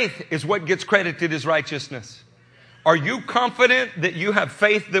 Faith is what gets credited as righteousness. Are you confident that you have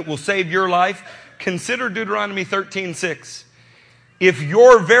faith that will save your life? Consider Deuteronomy 13:6. If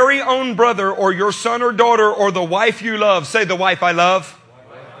your very own brother or your son or daughter or the wife you love, say the wife I love,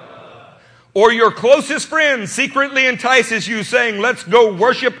 or your closest friend secretly entices you saying, let's go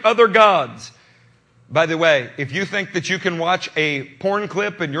worship other gods. By the way, if you think that you can watch a porn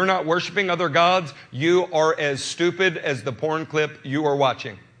clip and you're not worshiping other gods, you are as stupid as the porn clip you are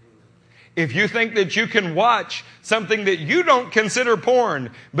watching. If you think that you can watch something that you don't consider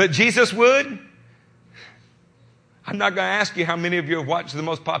porn, but Jesus would, I'm not going to ask you how many of you have watched the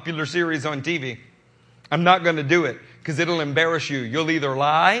most popular series on TV. I'm not going to do it because it'll embarrass you. You'll either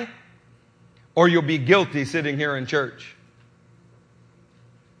lie or you'll be guilty sitting here in church.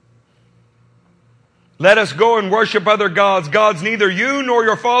 Let us go and worship other gods, gods neither you nor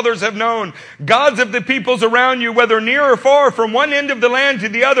your fathers have known, gods of the peoples around you, whether near or far, from one end of the land to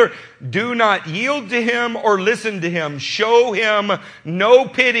the other. Do not yield to him or listen to him. Show him no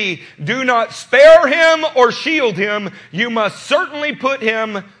pity. Do not spare him or shield him. You must certainly put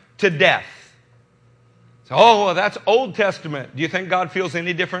him to death. So, well, that's Old Testament. Do you think God feels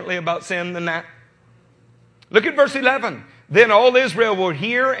any differently about sin than that? Look at verse 11. Then all Israel will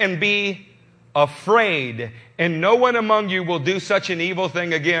hear and be afraid, and no one among you will do such an evil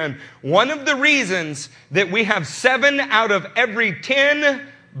thing again. One of the reasons that we have 7 out of every 10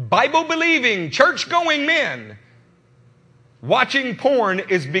 Bible-believing, church-going men watching porn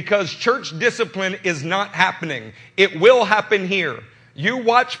is because church discipline is not happening. It will happen here. You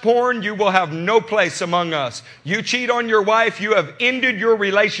watch porn, you will have no place among us. You cheat on your wife, you have ended your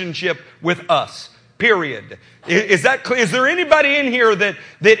relationship with us. Period. Is that clear? Is there anybody in here that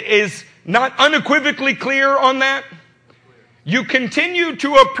is not unequivocally clear on that? You continue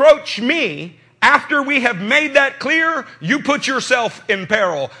to approach me after we have made that clear, you put yourself in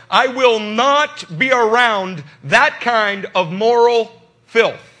peril. I will not be around that kind of moral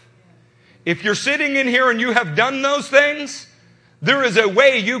filth. If you're sitting in here and you have done those things, there is a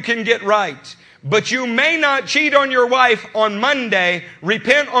way you can get right. But you may not cheat on your wife on Monday,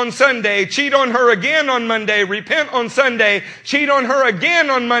 repent on Sunday, cheat on her again on Monday, repent on Sunday, cheat on her again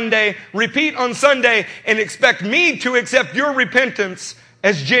on Monday, repeat on Sunday, and expect me to accept your repentance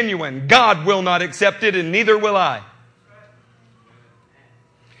as genuine. God will not accept it, and neither will I.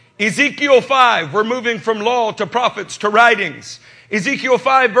 Ezekiel 5, we're moving from law to prophets to writings. Ezekiel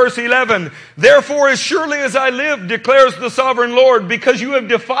 5 verse 11, therefore as surely as I live, declares the sovereign Lord, because you have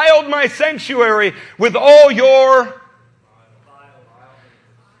defiled my sanctuary with all your...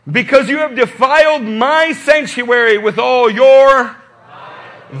 Because you have defiled my sanctuary with all your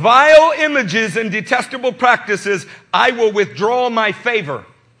vile images and detestable practices, I will withdraw my favor.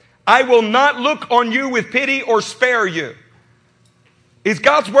 I will not look on you with pity or spare you. Is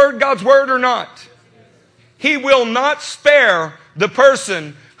God's word or not? He will not spare the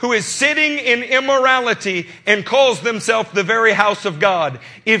person who is sitting in immorality and calls themselves the very house of God.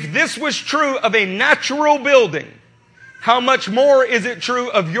 If this was true of a natural building, how much more is it true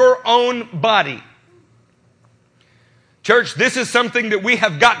of your own body? Church, this is something that we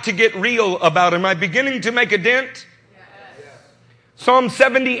have got to get real about. Am I beginning to make a dent? Yes. Psalm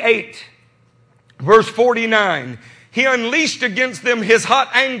 78, verse 49. He unleashed against them his hot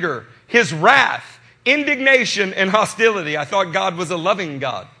anger, his wrath, indignation, and hostility. I thought God was a loving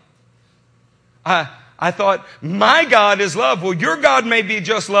God. I thought, my God is love. Well, your God may be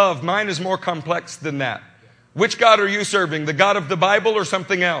just love. Mine is more complex than that. Which God are you serving? The God of the Bible or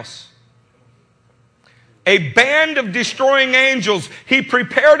something else? A band of destroying angels. He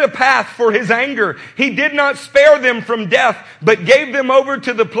prepared a path for his anger. He did not spare them from death, but gave them over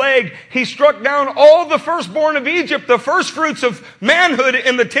to the plague. He struck down all the firstborn of Egypt, the firstfruits of manhood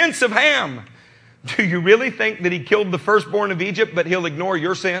in the tents of Ham. Do you really think that he killed the firstborn of Egypt, but he'll ignore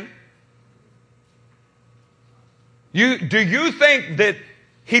your sin? Do you think that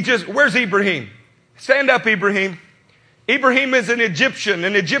he just... Where's Ibrahim? Stand up, Ibrahim. Ibrahim is an Egyptian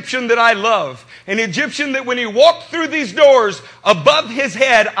that I love. An Egyptian that when he walked through these doors, above his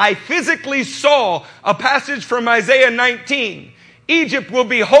head, I physically saw a passage from Isaiah 19. Egypt will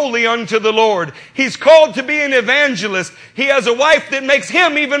be holy unto the Lord. He's called to be an evangelist. He has a wife that makes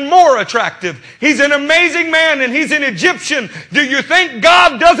him even more attractive. He's an amazing man and he's an Egyptian. Do you think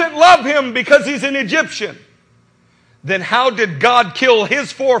God doesn't love him because he's an Egyptian? Then how did God kill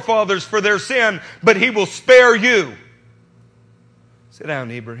his forefathers for their sin, but he will spare you? Sit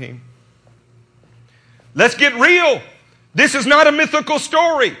down, Ibrahim. Let's get real. This is not a mythical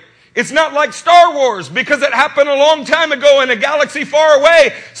story. It's not like Star Wars because it happened a long time ago in a galaxy far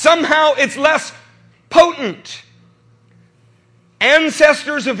away. Somehow it's less potent.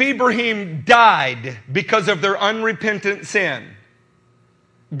 Ancestors of Ibrahim died because of their unrepentant sin.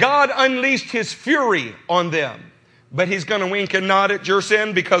 God unleashed his fury on them. But he's going to wink and nod at your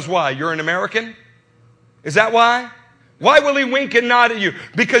sin because why? You're an American? Is that why? Why will he wink and nod at you?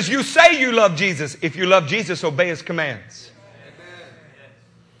 Because you say you love Jesus. If you love Jesus, obey his commands.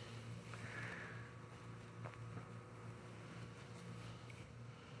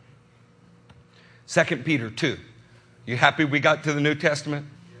 Amen. 2 Peter 2. You happy we got to the New Testament?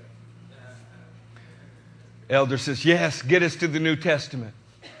 Elder says, yes, get us to the New Testament.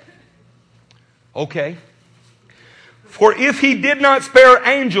 Okay. For if he did not spare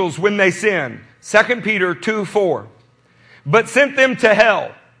angels when they sinned, 2 Peter 2:4, but sent them to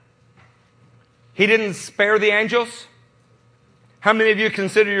hell. He didn't spare the angels? How many of you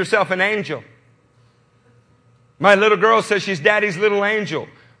consider yourself an angel? My little girl says she's daddy's little angel.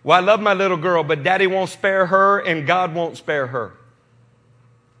 Well, I love my little girl, but daddy won't spare her and God won't spare her.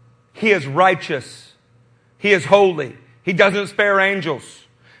 He is righteous. He is holy. He doesn't spare angels.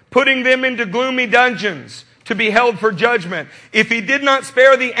 Putting them into gloomy dungeons to be held for judgment. If he did not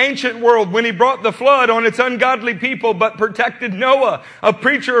spare the ancient world when he brought the flood on its ungodly people, but protected Noah, a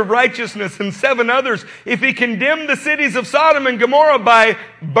preacher of righteousness, and 7 others, if he condemned the cities of Sodom and Gomorrah by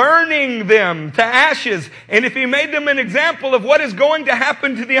burning them to ashes, and if he made them an example of what is going to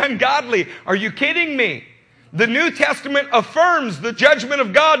happen to the ungodly, are you kidding me? The New Testament affirms the judgment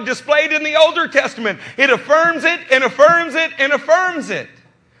of God displayed in the Older Testament. It affirms it and affirms it and affirms it.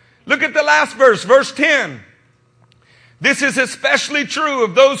 Look at the last verse, verse 10. This is especially true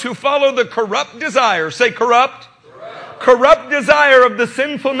of those who follow the corrupt desire. Say corrupt. Corrupt desire of the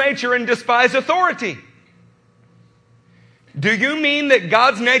sinful nature and despise authority. Do you mean that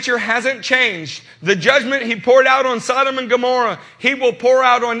God's nature hasn't changed? The judgment he poured out on Sodom and Gomorrah, he will pour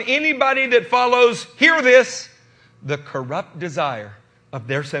out on anybody that follows, hear this, the corrupt desire of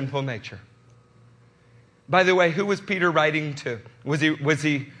their sinful nature. By the way, who was Peter writing to? Was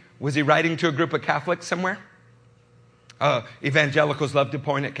he writing to a group of Catholics somewhere? Evangelicals love to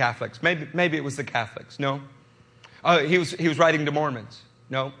point at Catholics. Maybe it was the Catholics. No. He was writing to Mormons.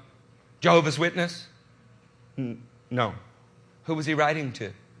 No. Jehovah's Witness? No. Who was he writing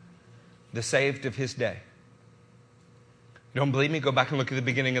to? The saved of his day. You don't believe me? Go back and look at the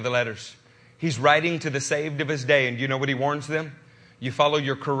beginning of the letters. He's writing to the saved of his day, and do you know what he warns them? You follow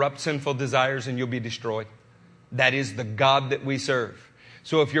your corrupt, sinful desires and you'll be destroyed. That is the God that we serve.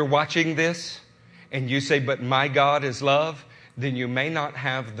 So if you're watching this and you say, but my God is love, then you may not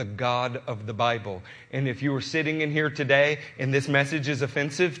have the God of the Bible. And if you are sitting in here today and this message is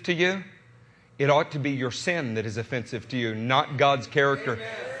offensive to you, it ought to be your sin that is offensive to you, not God's character.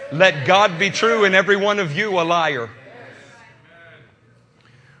 Amen. Let God be true and every one of you a liar.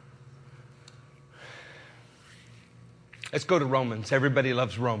 Let's go to Romans. Everybody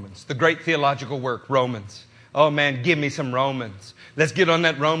loves Romans. The great theological work, Romans. Oh man, give me some Romans. Let's get on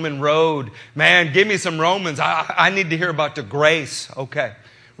that Roman road. Man, give me some Romans. I need to hear about the grace. Okay.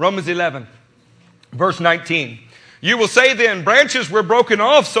 Romans 11, verse 19. You will say then, branches were broken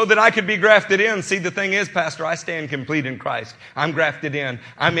off so that I could be grafted in. See, the thing is, Pastor, I stand complete in Christ. I'm grafted in.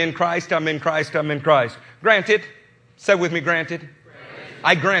 I'm in Christ. I'm in Christ. I'm in Christ. Granted. Say with me, granted.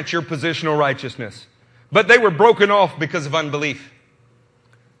 I grant your positional righteousness. But they were broken off because of unbelief.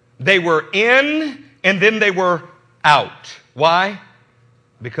 They were in and then they were out. Why?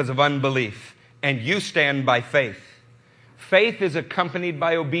 Because of unbelief. And you stand by faith. Faith is accompanied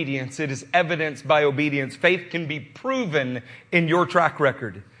by obedience. It is evidenced by obedience. Faith can be proven in your track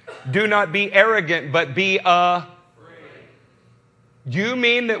record. Do not be arrogant, but be Do you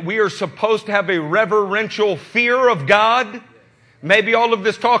mean that we are supposed to have a reverential fear of God? Maybe all of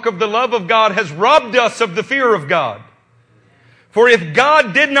this talk of the love of God has robbed us of the fear of God. For if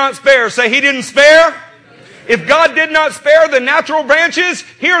God did not spare, say He didn't spare. If God did not spare the natural branches,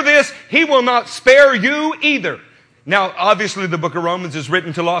 hear this, He will not spare you either. Now, obviously the book of Romans is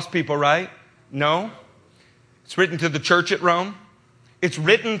written to lost people, right? No. It's written to the church at Rome. It's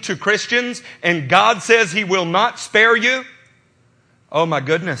written to Christians, and God says He will not spare you. Oh my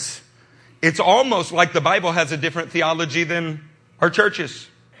goodness. It's almost like the Bible has a different theology than our churches.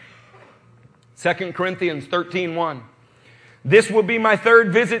 2 Corinthians 13:1. This will be my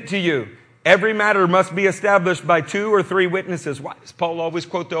third visit to you. Every matter must be established by 2 or 3 witnesses. Why does Paul always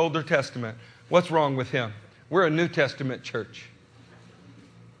quote the Old Testament? What's wrong with him? We're a New Testament church.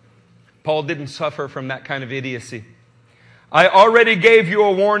 Paul didn't suffer from that kind of idiocy. I already gave you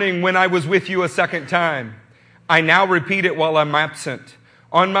a warning when I was with you a second time. I now repeat it while I'm absent.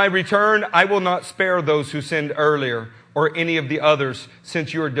 On my return, I will not spare those who sinned earlier or any of the others,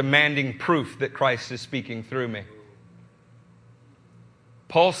 since you are demanding proof that Christ is speaking through me.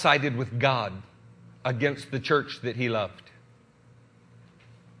 Paul sided with God against the church that he loved.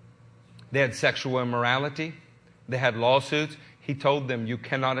 They had sexual immorality. They had lawsuits. He told them, you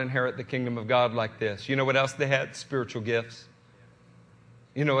cannot inherit the kingdom of God like this. You know what else they had? Spiritual gifts.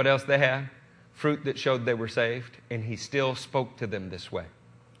 You know what else they had? Fruit that showed they were saved. And he still spoke to them this way.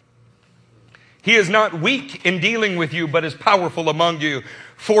 He is not weak in dealing with you, but is powerful among you.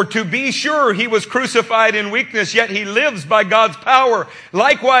 For to be sure, He was crucified in weakness, yet He lives by God's power.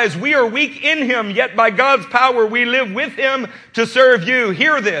 Likewise, we are weak in Him, yet by God's power we live with Him to serve you.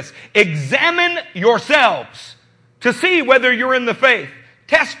 Hear this. Examine yourselves to see whether you're in the faith.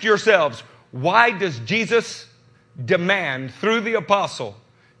 Test yourselves. Why does Jesus demand through the apostle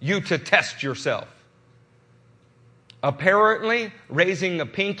you to test yourself? Apparently, raising a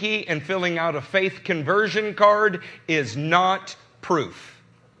pinky and filling out a faith conversion card is not proof.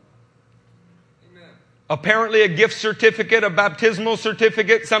 Amen. Apparently, a gift certificate, a baptismal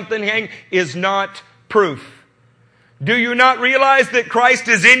certificate, something is not proof. Do you not realize that Christ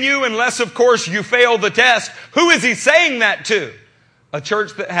is in you unless, of course, you fail the test? Who is He saying that to? A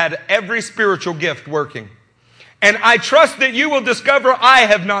church that had every spiritual gift working. And I trust that you will discover I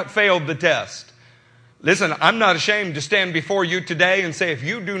have not failed the test. Listen, I'm not ashamed to stand before you today and say, if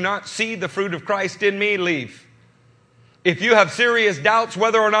you do not see the fruit of Christ in me, leave. If you have serious doubts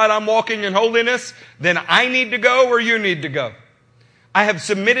whether or not I'm walking in holiness, then I need to go or you need to go. I have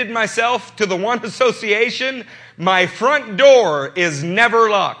submitted myself to the one association. My front door is never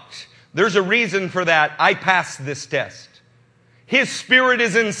locked. There's a reason for that. I passed this test. His Spirit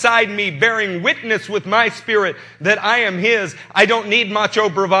is inside me, bearing witness with my spirit that I am His. I don't need macho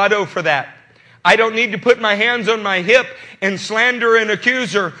bravado for that. I don't need to put my hands on my hip and slander an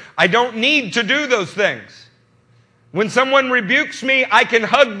accuser. I don't need to do those things. When someone rebukes me, I can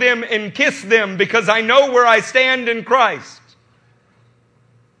hug them and kiss them because I know where I stand in Christ.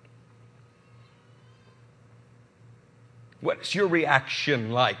 What's your reaction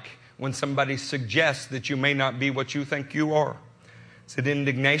like when somebody suggests that you may not be what you think you are? Is it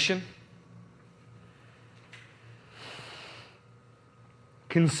indignation?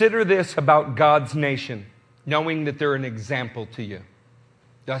 Consider this about God's nation, knowing that they're an example to you.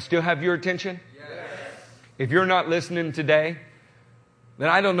 Do I still have your attention? Yes. if you're not listening today, then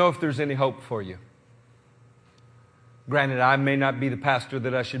I don't know if there's any hope for you. Granted, I may not be the pastor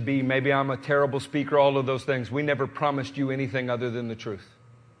that I should be. Maybe I'm a terrible speaker, all of those things. We never promised you anything other than the truth.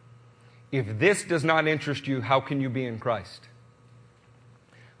 If this does not interest you, how can you be in Christ?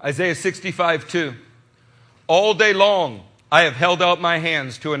 Isaiah 65:2. All day long I have held out my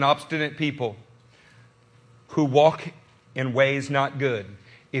hands to an obstinate people who walk in ways not good.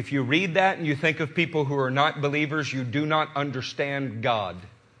 If you read that and you think of people who are not believers, you do not understand God.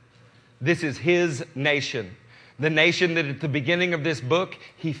 This is His nation. The nation that at the beginning of this book,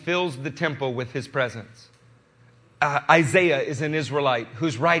 He fills the temple with His presence. Isaiah is an Israelite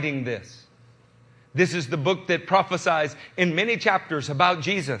who's writing this. This is the book that prophesies in many chapters about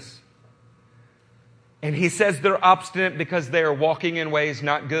Jesus. And he says they're obstinate because they are walking in ways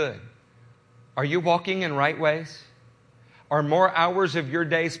not good. Are you walking in right ways? Are more hours of your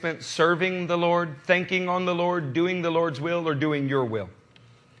day spent serving the Lord, thinking on the Lord, doing the Lord's will, or doing your will?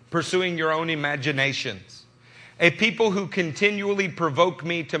 Pursuing your own imaginations. A people who continually provoke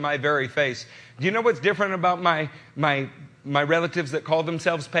me to my very face. Do you know what's different about my relatives that call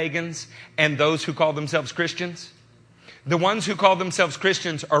themselves pagans and those who call themselves Christians? The ones who call themselves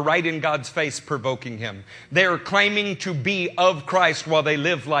Christians are right in God's face provoking Him. They are claiming to be of Christ while they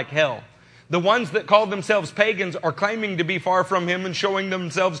live like hell. The ones that call themselves pagans are claiming to be far from Him and showing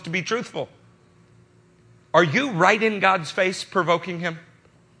themselves to be truthful. Are you right in God's face provoking Him?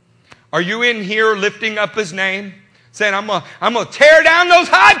 Are you in here lifting up His name, saying, I'm going to tear down those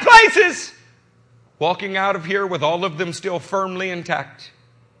high places, walking out of here with all of them still firmly intact?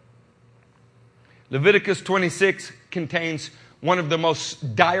 Leviticus 26 contains one of the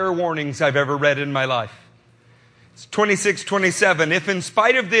most dire warnings I've ever read in my life. It's 26:27. If in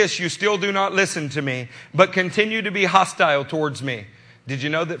spite of this you still do not listen to me, but continue to be hostile towards me. Did you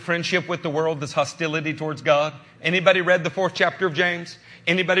know that friendship with the world is hostility towards God? Anybody read the 4th chapter of James?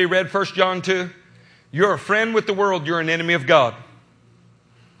 Anybody read 1 John 2? You're a friend with the world, you're an enemy of God.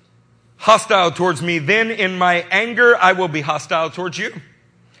 Hostile towards me, then in my anger I will be hostile towards you.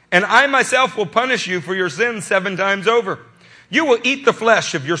 And I myself will punish you for your sins 7 times over. You will eat the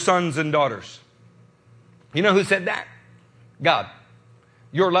flesh of your sons and daughters. You know who said that? God.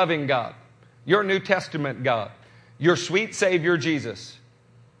 Your loving God. Your New Testament God. Your sweet Savior Jesus.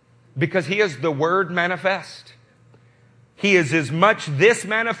 Because He is the Word manifest. He is as much this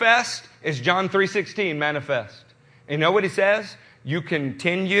manifest as John 3:16 manifest. And you know what He says? You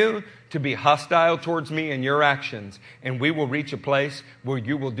continue to be hostile towards me in your actions, and we will reach a place where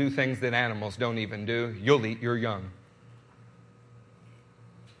you will do things that animals don't even do. You'll eat your young.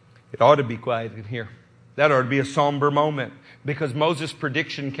 It ought to be quiet in here. That ought to be a somber moment, because Moses'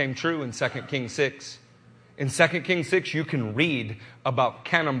 prediction came true in 2 Kings 6. In 2 Kings 6, you can read about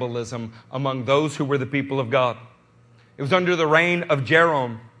cannibalism among those who were the people of God. It was under the reign of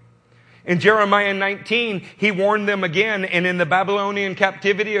Jeroboam. In Jeremiah 19, he warned them again, and in the Babylonian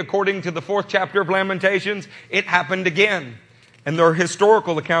captivity, according to the 4th chapter of Lamentations, it happened again. And there are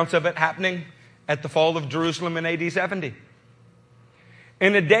historical accounts of it happening at the fall of Jerusalem in AD 70.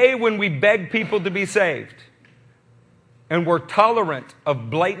 In a day when we beg people to be saved, and we're tolerant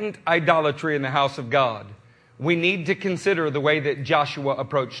of blatant idolatry in the house of God, we need to consider the way that Joshua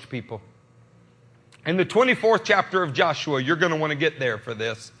approached people. In the 24th chapter of Joshua, you're going to want to get there for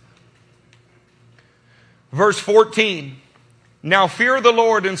this. Verse 14, now fear the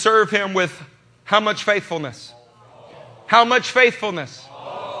Lord and serve Him with how much faithfulness? How much faithfulness?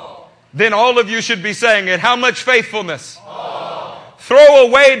 Then all of you should be saying it. How much faithfulness? Throw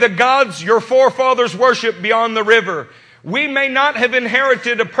away the gods your forefathers worshiped beyond the river. We may not have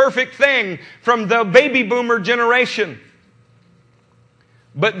inherited a perfect thing from the baby boomer generation.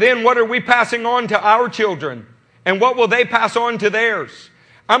 But then what are we passing on to our children? And what will they pass on to theirs?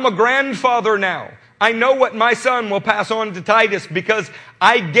 I'm a grandfather now. I know what my son will pass on to Titus because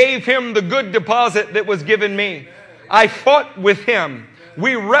I gave him the good deposit that was given me. I fought with him.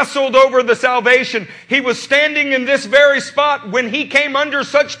 We wrestled over the salvation. He was standing in this very spot when he came under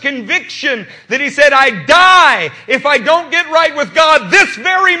such conviction that he said, I die if I don't get right with God this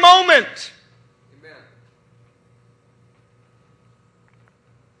very moment. Amen.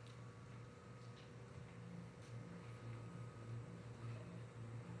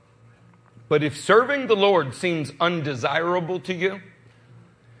 But if serving the Lord seems undesirable to you,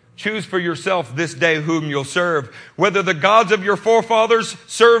 choose for yourself this day whom you'll serve, whether the gods of your forefathers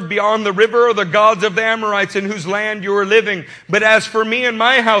served beyond the river or the gods of the Amorites in whose land you are living. But as for me and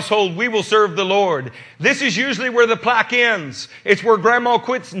my household, we will serve the Lord. This is usually where the plaque ends. It's where grandma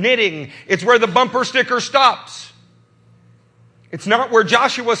quits knitting. It's where the bumper sticker stops. It's not where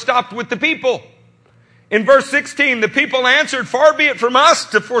Joshua stopped with the people. In verse 16, the people answered, far be it from us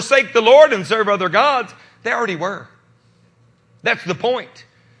to forsake the Lord and serve other gods. They already were. That's the point.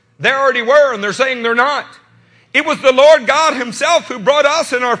 They already were, and they're saying they're not. It was the Lord God Himself who brought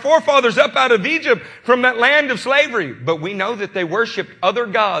us and our forefathers up out of Egypt from that land of slavery. But we know that they worshiped other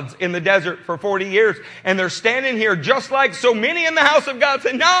gods in the desert for 40 years. And they're standing here just like so many in the house of God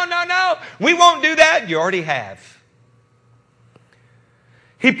saying, no, we won't do that. You already have.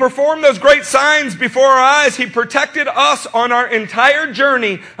 He performed those great signs before our eyes. He protected us on our entire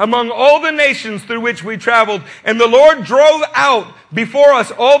journey among all the nations through which we traveled. And the Lord drove out before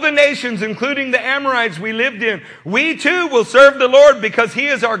us all the nations, including the Amorites we lived in. We too will serve the Lord because He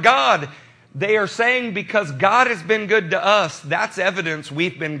is our God. They are saying because God has been good to us, that's evidence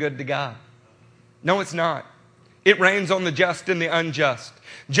we've been good to God. No, it's not. It rains on the just and the unjust.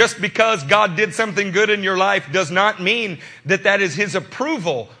 Just because God did something good in your life does not mean that that is His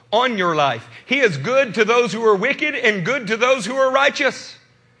approval on your life. He is good to those who are wicked and good to those who are righteous.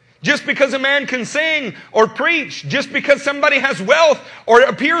 Just because a man can sing or preach, just because somebody has wealth or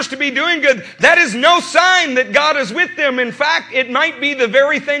appears to be doing good, that is no sign that God is with them. In fact, it might be the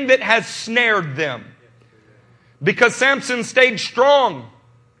very thing that has snared them. Because Samson stayed strong.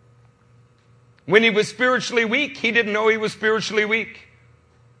 When he was spiritually weak, he didn't know he was spiritually weak.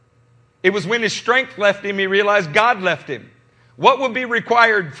 It was when his strength left him, he realized God left him. What would be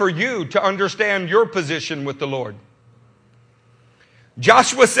required for you to understand your position with the Lord?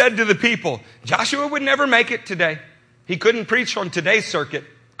 Joshua said to the people, Joshua would never make it today. He couldn't preach on today's circuit.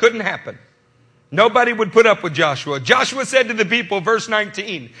 Couldn't happen. Nobody would put up with Joshua. Joshua said to the people, verse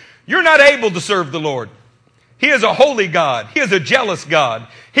 19, you're not able to serve the Lord. He is a holy God. He is a jealous God.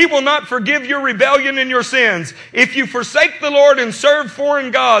 He will not forgive your rebellion and your sins. If you forsake the Lord and serve foreign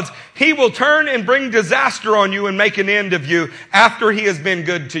gods, He will turn and bring disaster on you and make an end of you after He has been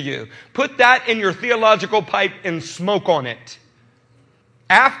good to you. Put that in your theological pipe and smoke on it.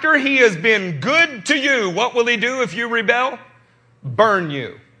 After He has been good to you, what will He do if you rebel? Burn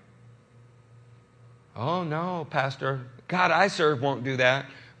you. Oh no, Pastor. God I serve won't do that.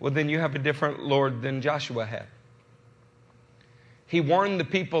 Well, then you have a different Lord than Joshua had. He warned the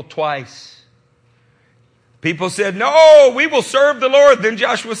people twice. People said, no, we will serve the Lord. Then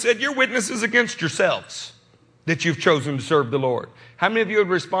Joshua said, you're witnesses against yourselves that you've chosen to serve the Lord. How many of you would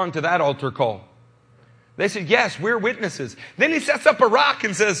respond to that altar call? They said, yes, we're witnesses. Then he sets up a rock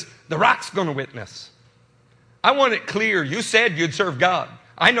and says, the rock's going to witness. I want it clear. You said you'd serve God.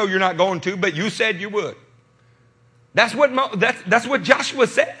 I know you're not going to, but you said you would. That's what Joshua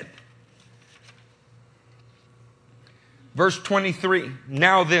said. Verse 23,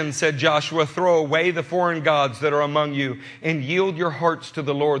 now then, said Joshua, throw away the foreign gods that are among you and yield your hearts to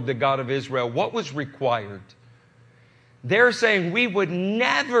the Lord, the God of Israel. What was required? They're saying we would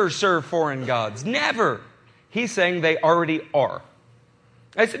never serve foreign gods. Never. He's saying they already are.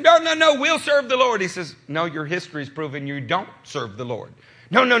 They said, no, we'll serve the Lord. He says, no, your history's proven you don't serve the Lord.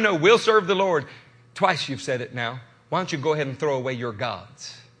 No, we'll serve the Lord. Twice you've said it now. Why don't you go ahead and throw away your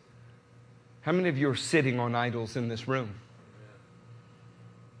gods? How many of you are sitting on idols in this room?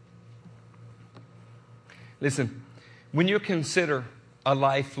 Listen, when you consider a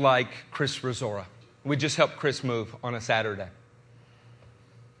life like Chris Rosora, we just helped Chris move on a Saturday.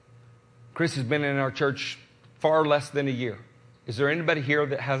 Chris has been in our church far less than a year. Is there anybody here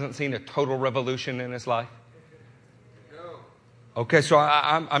that hasn't seen a total revolution in his life? No. Okay, so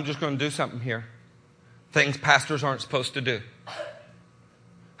I'm just going to do something here. Things pastors aren't supposed to do.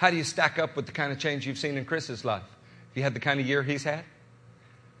 How do you stack up with the kind of change you've seen in Chris's life? Have you had the kind of year he's had?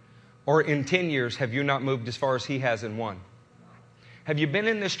 Or in 10 years, have you not moved as far as he has in 1? Have you been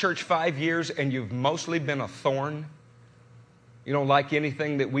in this church 5 years and you've mostly been a thorn? You don't like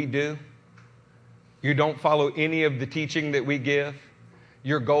anything that we do? You don't follow any of the teaching that we give?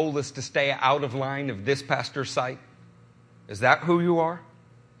 Your goal is to stay out of line of this pastor's sight? Is that who you are?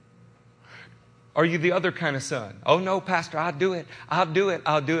 Are you the other kind of son? Oh no, Pastor, I'll do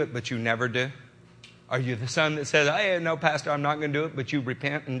it, but you never do? Are you the son that says, hey, no, Pastor, I'm not going to do it, but you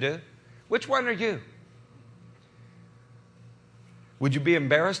repent and do? Which one are you? Would you be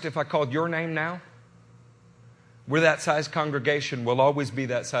embarrassed if I called your name now? We're that size congregation. We'll always be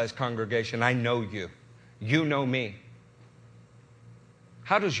that size congregation. I know you. You know me.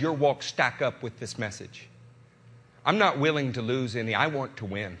 How does your walk stack up with this message? I'm not willing to lose any. I want to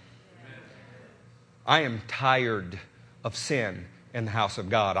win. I am tired of sin in the house of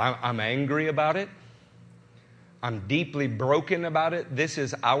God. I'm angry about it. I'm deeply broken about it. This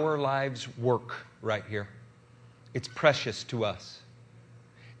is our lives' work right here. It's precious to us.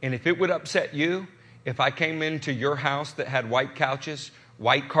 And if it would upset you, if I came into your house that had white couches,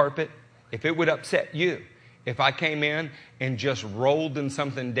 white carpet, if it would upset you, if I came in and just rolled in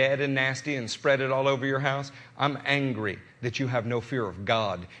something dead and nasty and spread it all over your house, I'm angry that you have no fear of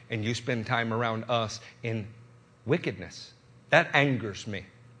God and you spend time around us in wickedness. That angers me.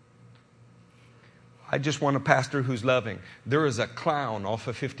 I just want a pastor who's loving. There is a clown off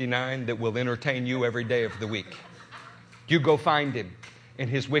of 59 that will entertain you every day of the week. You go find him, and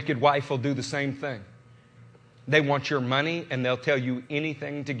his wicked wife will do the same thing. They want your money, and they'll tell you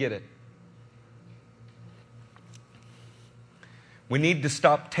anything to get it. We need to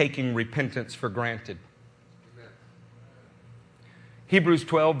stop taking repentance for granted. Hebrews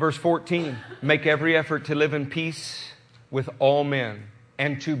 12, verse 14. Make every effort to live in peace with all men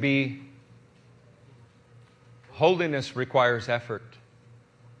and to be. Holiness requires effort.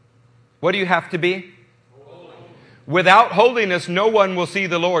 What do you have to be? Holy. Without holiness, no one will see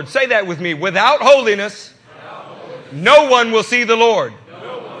the Lord. Say that with me. Without holiness, no one will see the Lord.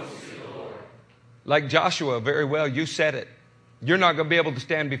 Like Joshua, very well, you said it. You're not going to be able to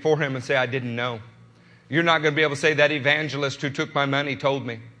stand before him and say, I didn't know. You're not going to be able to say, that evangelist who took my money told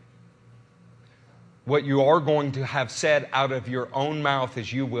me. What you are going to have said out of your own mouth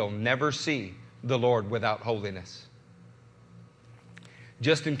is, you will never see the Lord without holiness.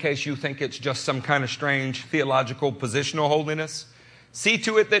 Just in case you think it's just some kind of strange theological positional holiness, see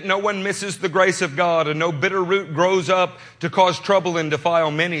to it that no one misses the grace of God and no bitter root grows up to cause trouble and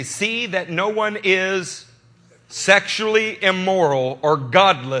defile many. See that no one is sexually immoral or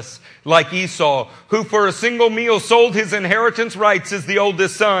godless like Esau, who for a single meal sold his inheritance rights as the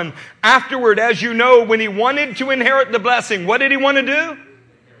oldest son. Afterward, as you know, when he wanted to inherit the blessing, what did he want to do?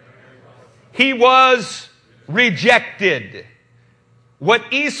 He was rejected.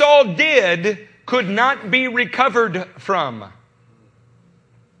 What Esau did could not be recovered from.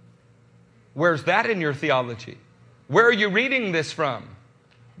 Where's that in your theology? Where are you reading this from?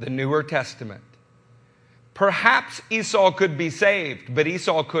 The Newer Testament. Perhaps Esau could be saved, but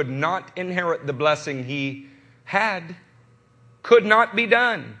Esau could not inherit the blessing he had. Could not be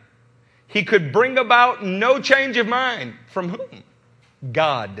done. He could bring about no change of mind. From whom?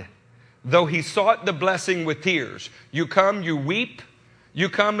 God. Though he sought the blessing with tears. You come, you weep. You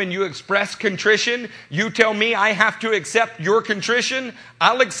come and you express contrition. You tell me I have to accept your contrition.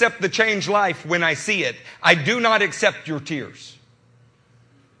 I'll accept the changed life when I see it. I do not accept your tears.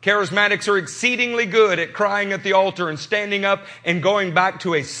 Charismatics are exceedingly good at crying at the altar and standing up and going back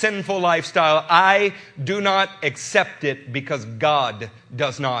to a sinful lifestyle. I do not accept it because God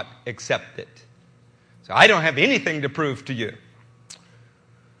does not accept it. So I don't have anything to prove to you.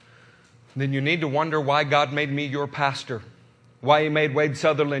 Then you need to wonder why God made me your pastor. Why He made Wade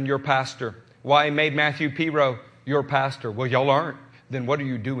Sutherland your pastor. Why He made Matthew Pero your pastor. Well, y'all aren't. Then what are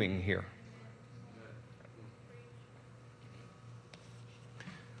you doing here?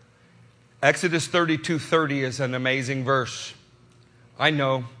 Exodus 32:30 is an amazing verse. I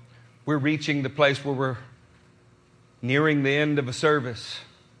know we're reaching the place where we're nearing the end of a service.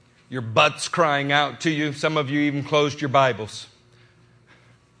 Your butt's crying out to you. Some of you even closed your Bibles.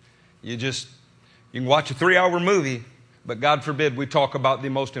 You can watch a 3-hour movie, but God forbid we talk about the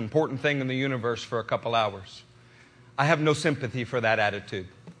most important thing in the universe for a couple hours. I have no sympathy for that attitude.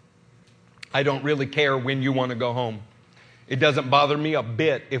 I don't really care when you want to go home. It doesn't bother me a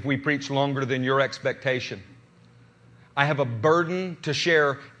bit if we preach longer than your expectation. I have a burden to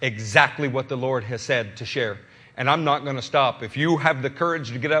share exactly what the Lord has said to share. And I'm not going to stop. If you have the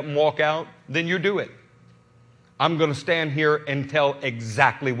courage to get up and walk out, then you do it. I'm going to stand here and tell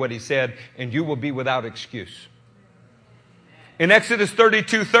exactly what He said, and you will be without excuse. In Exodus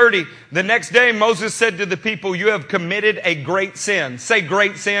 32:30, the next day Moses said to the people, you have committed a great sin. Say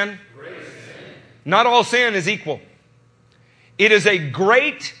great sin. Great sin. Not all sin is equal. It is a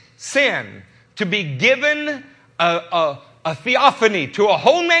great sin to be given a theophany to a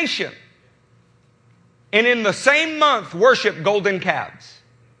whole nation and in the same month worship golden calves.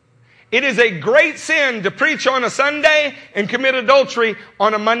 It is a great sin to preach on a Sunday and commit adultery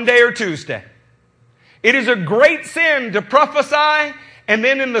on a Monday or Tuesday. It is a great sin to prophesy and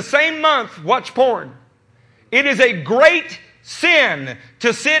then in the same month watch porn. It is a great sin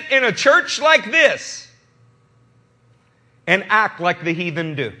to sit in a church like this and act like the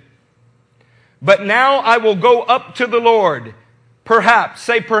heathen do. But now I will go up to the Lord. Perhaps,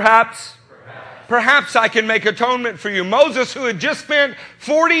 say perhaps. Perhaps I can make atonement for you. Moses, who had just spent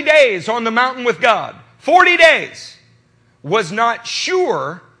 40 days on the mountain with God, 40 days, was not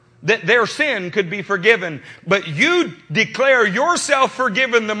sure that their sin could be forgiven. But you declare yourself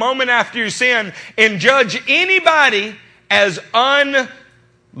forgiven the moment after you sin and judge anybody as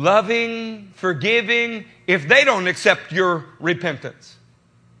unloving, forgiving, if they don't accept your repentance.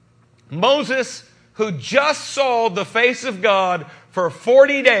 Moses, who just saw the face of God for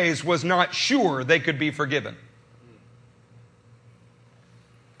 40 days, was not sure they could be forgiven.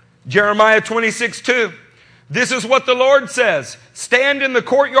 Jeremiah 26:2. This is what the Lord says. Stand in the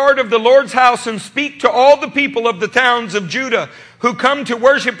courtyard of the Lord's house and speak to all the people of the towns of Judah who come to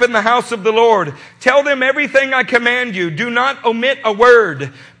worship in the house of the Lord. Tell them everything I command you. Do not omit a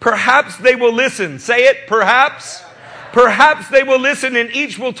word. Perhaps they will listen. Say it, perhaps. Perhaps they will listen and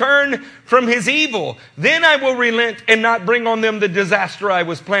each will turn from his evil. Then I will relent and not bring on them the disaster I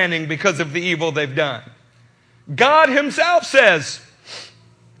was planning because of the evil they've done. God himself says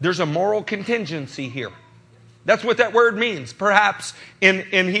there's a moral contingency here. That's what that word means, perhaps, in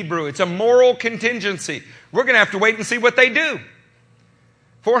Hebrew. It's a moral contingency. We're going to have to wait and see what they do.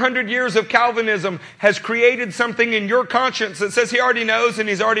 400 years of Calvinism has created something in your conscience that says he already knows and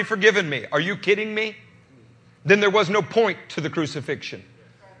he's already forgiven me. Are you kidding me? Then there was no point to the crucifixion.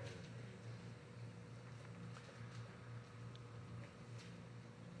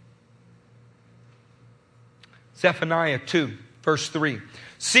 Zephaniah 2, verse 3.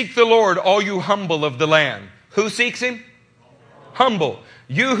 Seek the Lord, all you humble of the land. Who seeks him? Humble.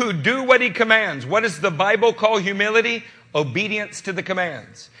 You who do what he commands. What does the Bible call humility? Obedience to the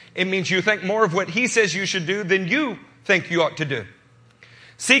commands. It means you think more of what he says you should do than you think you ought to do.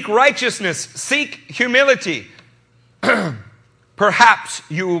 Seek righteousness. Seek humility. Perhaps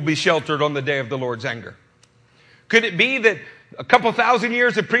you will be sheltered on the day of the Lord's anger. Could it be that a couple thousand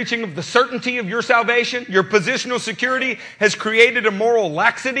years of preaching of the certainty of your salvation, your positional security, has created a moral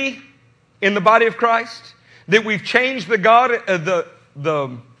laxity in the body of Christ? That we've changed the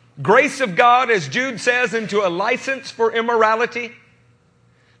grace of God, as Jude says, into a license for immorality?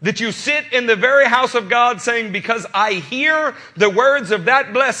 That you sit in the very house of God saying, because I hear the words of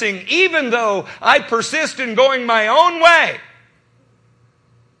that blessing, even though I persist in going my own way,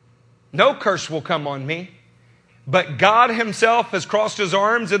 no curse will come on me. But God himself has crossed his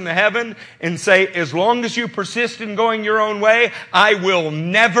arms in the heaven and say, as long as you persist in going your own way, I will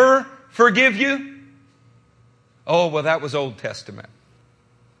never forgive you. Oh, well, that was Old Testament.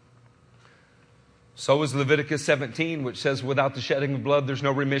 So is Leviticus 17, which says, without the shedding of blood, there's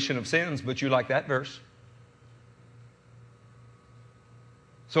no remission of sins. But you like that verse.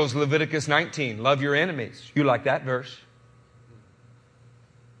 So is Leviticus 19, love your enemies. You like that verse.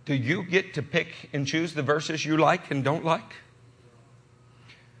 Do you get to pick and choose the verses you like and don't like?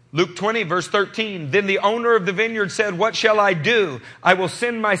 Luke 20, verse 13. Then the owner of the vineyard said, what shall I do? I will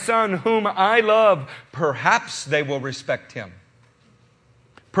send my son whom I love. Perhaps they will respect him.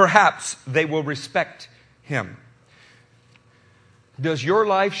 Perhaps they will respect him. Does your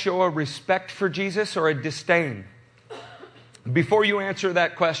life show a respect for Jesus or a disdain? Before you answer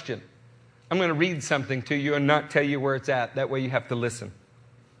that question, I'm going to read something to you and not tell you where it's at. That way you have to listen.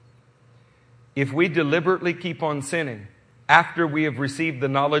 If we deliberately keep on sinning after we have received the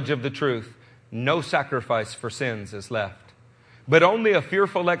knowledge of the truth, no sacrifice for sins is left, but only a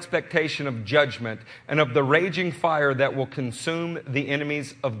fearful expectation of judgment and of the raging fire that will consume the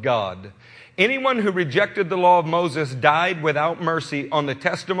enemies of God. Anyone who rejected the law of Moses died without mercy on the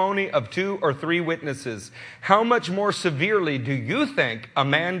testimony of 2 or 3 witnesses. How much more severely do you think a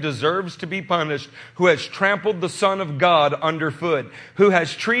man deserves to be punished who has trampled the Son of God underfoot, who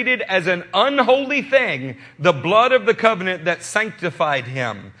has treated as an unholy thing the blood of the covenant that sanctified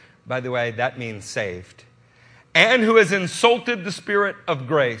him? By the way, that means saved. And who has insulted the Spirit of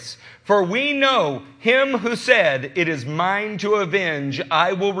grace. For we know him who said, it is mine to avenge,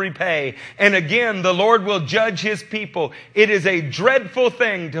 I will repay. And again, the Lord will judge his people. It is a dreadful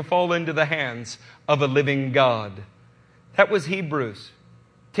thing to fall into the hands of a living God. That was Hebrews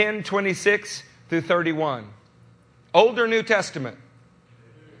 10:26 through 31. Old or New Testament?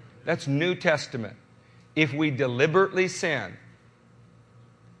 That's New Testament. If we deliberately sin,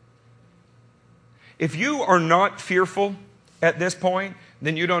 if you are not fearful at this point,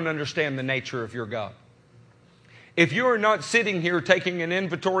 then you don't understand the nature of your God. If you are not sitting here taking an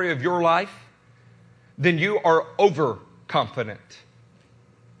inventory of your life, then you are overconfident.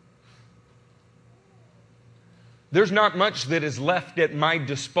 There's not much that is left at my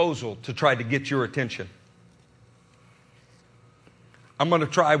disposal to try to get your attention. I'm going to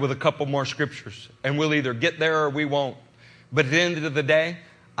try with a couple more scriptures, and we'll either get there or we won't. But at the end of the day,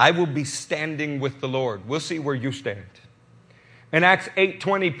 I will be standing with the Lord. We'll see where you stand. In Acts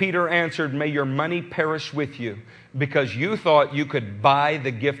 8:20, Peter answered, may your money perish with you, because you thought you could buy the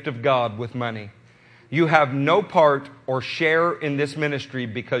gift of God with money. You have no part or share in this ministry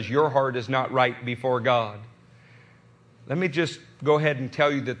because your heart is not right before God. Let me just go ahead and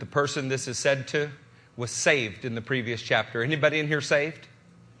tell you that the person this is said to was saved in the previous chapter. Anybody in here saved?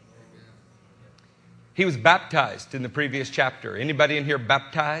 He was baptized in the previous chapter. Anybody in here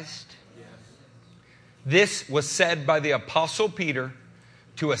baptized? Yes. This was said by the Apostle Peter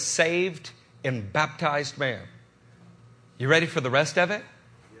to a saved and baptized man. You ready for the rest of it?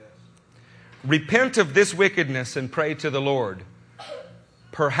 Yes. Repent of this wickedness and pray to the Lord.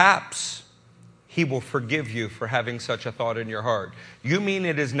 Perhaps He will forgive you for having such a thought in your heart. You mean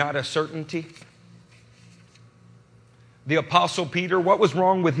it is not a certainty? The Apostle Peter, what was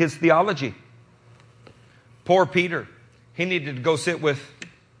wrong with his theology? Poor Peter. He needed to go sit with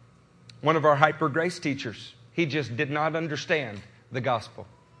one of our hyper grace teachers. He just did not understand the gospel.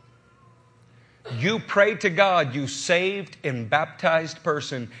 You pray to God, you saved and baptized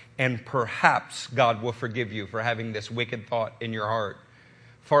person, and perhaps God will forgive you for having this wicked thought in your heart.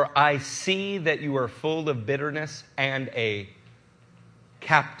 For I see that you are full of bitterness and a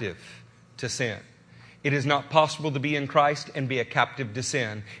captive to sin. It is not possible to be in Christ and be a captive to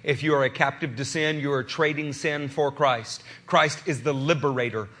sin. If you are a captive to sin, you are trading sin for Christ. Christ is the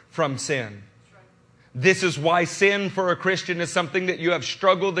liberator from sin. This is why sin for a Christian is something that you have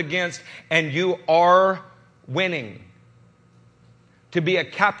struggled against and you are winning. To be a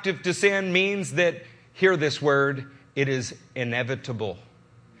captive to sin means that, hear this word, it is inevitable.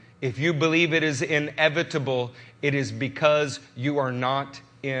 If you believe it is inevitable, it is because you are not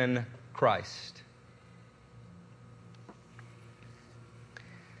in Christ.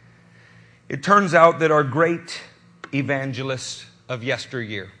 It turns out that our great evangelists of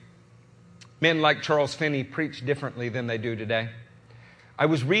yesteryear, men like Charles Finney, preached differently than they do today. I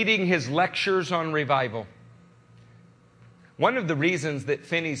was reading his lectures on revival. One of the reasons that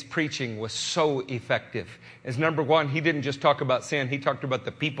Finney's preaching was so effective is, number one, he didn't just talk about sin, he talked about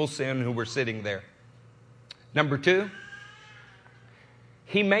the people's sin who were sitting there. Number two,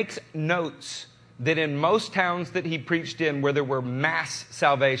 he makes notes that in most towns that he preached in where there were mass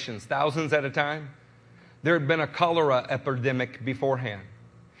salvations, thousands at a time, there had been a cholera epidemic beforehand.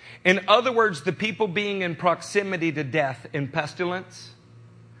 In other words, the people being in proximity to death in pestilence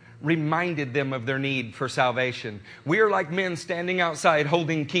reminded them of their need for salvation. We are like men standing outside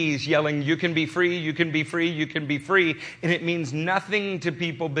holding keys, yelling, "You can be free, you can be free, you can be free." And it means nothing to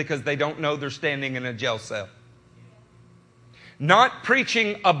people because they don't know they're standing in a jail cell. Not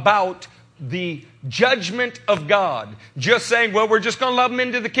preaching about the judgment of God. Just saying, well, we're just going to love them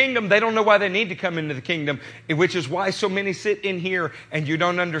into the kingdom. They don't know why they need to come into the kingdom, which is why so many sit in here and you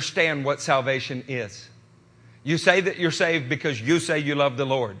don't understand what salvation is. You say that you're saved because you say you love the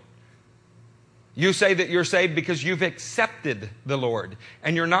Lord. You say that you're saved because you've accepted the Lord,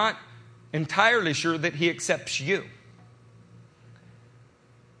 and you're not entirely sure that He accepts you.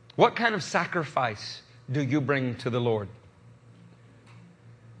 What kind of sacrifice do you bring to the Lord?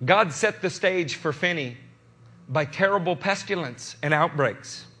 God set the stage for Finney by terrible pestilence and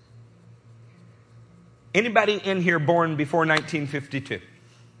outbreaks. Anybody in here born before 1952?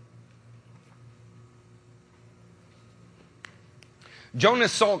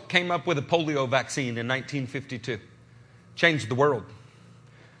 Jonas Salk came up with a polio vaccine in 1952. Changed the world.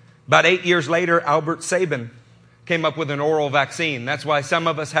 About 8 years later, Albert Sabin came up with an oral vaccine. That's why some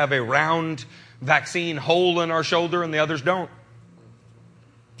of us have a round vaccine hole in our shoulder and the others don't.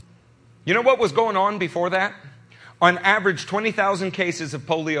 You know what was going on before that? On average, 20,000 cases of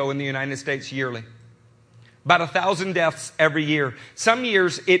polio in the United States yearly. About 1,000 deaths every year. Some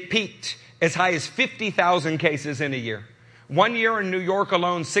years it peaked as high as 50,000 cases in a year. 1 year in New York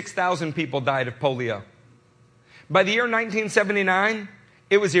alone, 6,000 people died of polio. By the year 1979,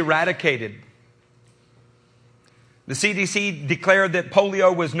 it was eradicated. The CDC declared that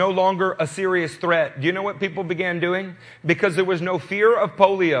polio was no longer a serious threat. Do you know what people began doing? Because there was no fear of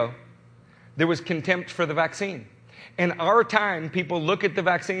polio, there was contempt for the vaccine. In our time, people look at the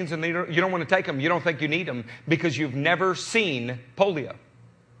vaccines and you don't want to take them. You don't think you need them because you've never seen polio.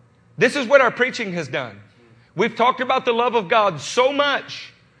 This is what our preaching has done. We've talked about the love of God so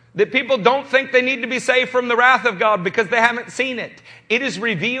much that people don't think they need to be saved from the wrath of God because they haven't seen it. It is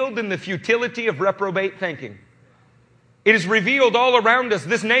revealed in the futility of reprobate thinking. It is revealed all around us.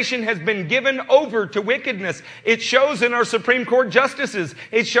 This nation has been given over to wickedness. It shows in our Supreme Court justices.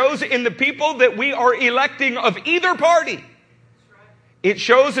 It shows in the people that we are electing of either party. It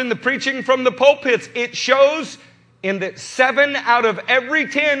shows in the preaching from the pulpits. It shows in that 7 out of every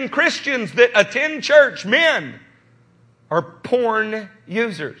 10 Christians that attend church, men, are porn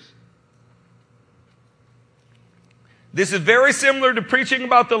users. This is very similar to preaching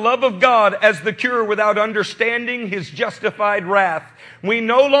about the love of God as the cure without understanding His justified wrath. We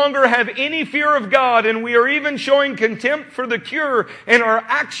no longer have any fear of God, and we are even showing contempt for the cure in our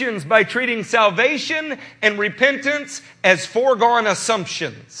actions by treating salvation and repentance as foregone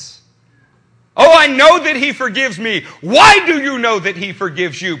assumptions. Oh, I know that He forgives me. Why do you know that He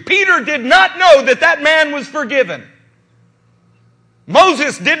forgives you? Peter did not know that that man was forgiven.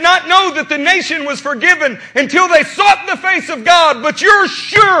 Moses did not know that the nation was forgiven until they sought the face of God. But you're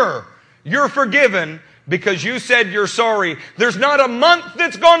sure you're forgiven because you said you're sorry. There's not a month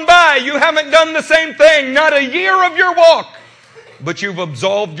that's gone by you haven't done the same thing. Not a year of your walk. But you've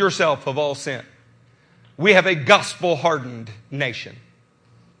absolved yourself of all sin. We have a gospel-hardened nation.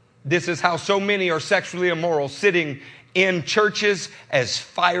 This is how so many are sexually immoral, sitting in churches as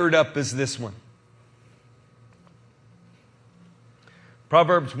fired up as this one.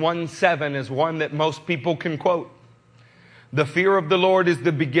 Proverbs 1:7 is one that most people can quote. The fear of the Lord is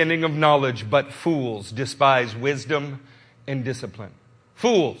the beginning of knowledge, but fools despise wisdom and discipline.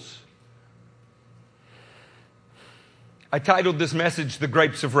 Fools. I titled this message, The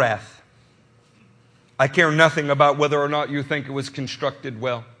Grapes of Wrath. I care nothing about whether or not you think it was constructed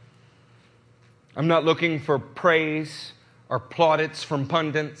well. I'm not looking for praise or plaudits from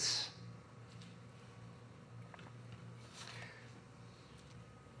pundits.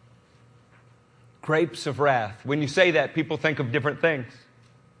 Grapes of Wrath. When you say that, people think of different things.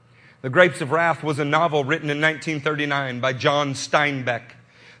 The Grapes of Wrath was a novel written in 1939 by John Steinbeck.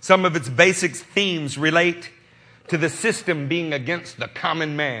 Some of its basic themes relate to the system being against the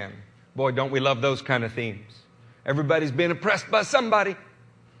common man. Boy, don't we love those kind of themes. Everybody's being oppressed by somebody.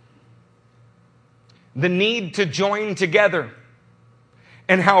 The need to join together,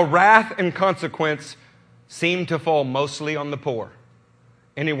 and how wrath and consequence seem to fall mostly on the poor.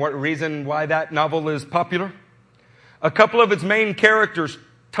 Any reason why that novel is popular? A couple of its main characters,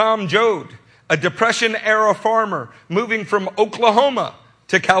 Tom Joad, a Depression-era farmer moving from Oklahoma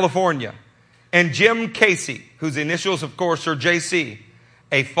to California, and Jim Casey, whose initials, of course, are JC,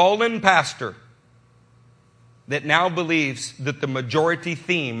 a fallen pastor that now believes that the majority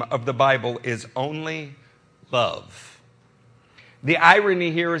theme of the Bible is only love. The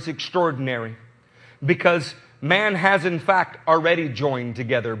irony here is extraordinary because man has in fact already joined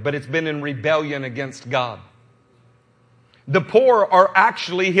together, but it's been in rebellion against God. The poor are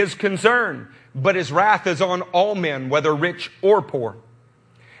actually His concern, but His wrath is on all men, whether rich or poor.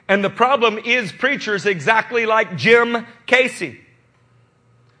 And the problem is preachers exactly like Jim Casey.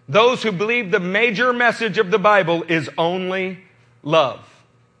 Those who believe the major message of the Bible is only love.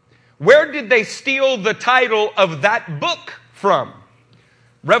 Where did they steal the title of that book from?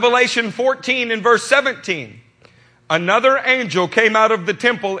 Revelation 14 and verse 17. Another angel came out of the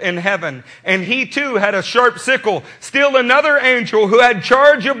temple in heaven, and he too had a sharp sickle. Still another angel who had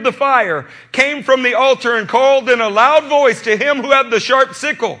charge of the fire came from the altar and called in a loud voice to him who had the sharp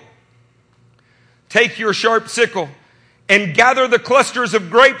sickle. Take your sharp sickle and gather the clusters of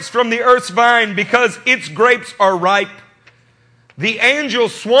grapes from the earth's vine, because its grapes are ripe. The angel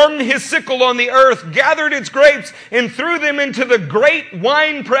swung his sickle on the earth, gathered its grapes, and threw them into the great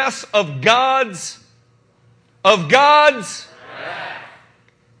winepress of God's.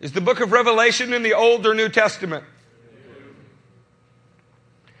 Is the book of Revelation in the Old or New Testament?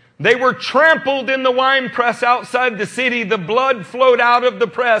 They were trampled in the winepress outside the city. The blood flowed out of the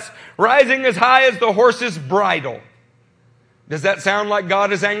press, rising as high as the horse's bridle. Does that sound like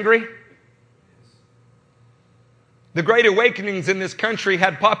God is angry? The Great Awakenings in this country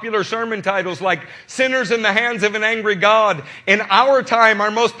had popular sermon titles like Sinners in the Hands of an Angry God. In our time,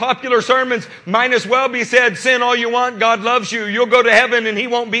 our most popular sermons might as well be said, sin all you want, God loves you. You'll go to heaven and He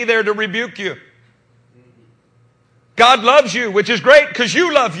won't be there to rebuke you. God loves you, which is great because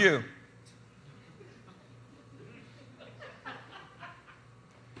you love you.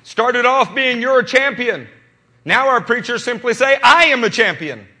 Started off being you're a champion. Now our preachers simply say, I am a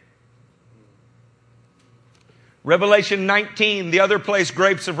champion. Revelation 19, the other place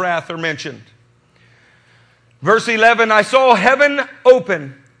grapes of wrath are mentioned. Verse 11, I saw heaven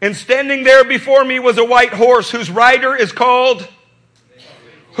open, and standing there before me was a white horse whose rider is called...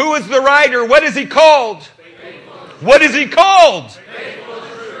 Who is the rider? What is he called? What is he called?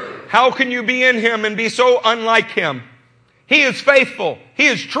 How can you be in Him and be so unlike Him? He is faithful. He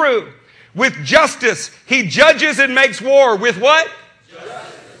is true. With justice, He judges and makes war. With what?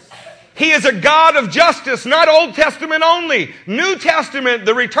 Justice. He is a God of justice, not Old Testament only. New Testament,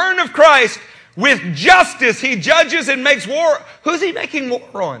 the return of Christ. With justice, He judges and makes war. Who's He making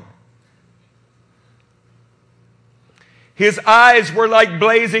war on? His eyes were like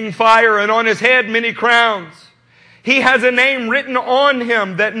blazing fire, and on His head many crowns. He has a name written on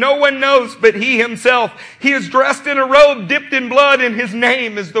Him that no one knows but He Himself. He is dressed in a robe dipped in blood, and His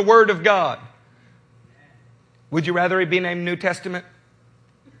name is the Word of God. Would you rather He be named New Testament?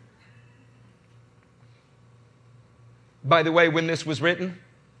 By the way, when this was written,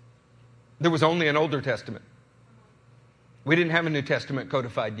 There was only an Older Testament. We didn't have a New Testament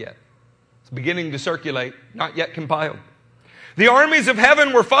codified yet. It's beginning to circulate, not yet compiled. The armies of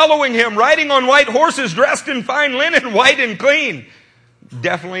heaven were following him, riding on white horses, dressed in fine linen, white and clean.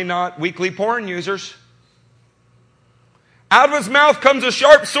 Definitely not weekly porn users. Out of his mouth comes a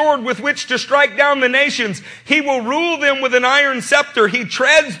sharp sword with which to strike down the nations. He will rule them with an iron scepter. He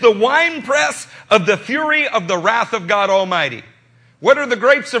treads the winepress of the fury of the wrath of God Almighty. What are the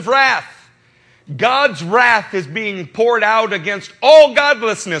grapes of wrath? God's wrath is being poured out against all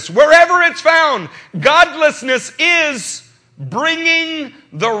godlessness. Wherever it's found, godlessness is bringing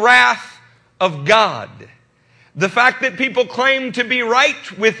the wrath of God. The fact that people claim to be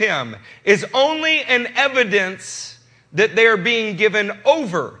right with Him is only an evidence that they are being given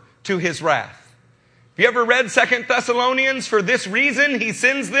over to His wrath. Have you ever read 2 Thessalonians? For this reason, He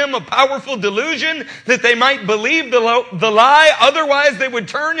sends them a powerful delusion that they might believe the lie, otherwise they would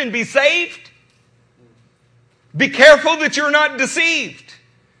turn and be saved. Be careful that you're not deceived.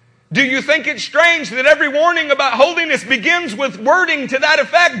 Do you think it's strange that every warning about holiness begins with wording to that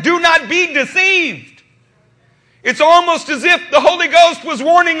effect? Do not be deceived. It's almost as if the Holy Ghost was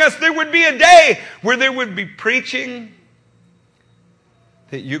warning us there would be a day where there would be preaching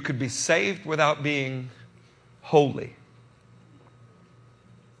that you could be saved without being holy.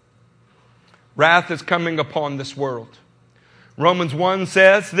 Wrath is coming upon this world. Romans 1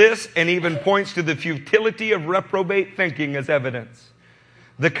 says this and even points to the futility of reprobate thinking as evidence.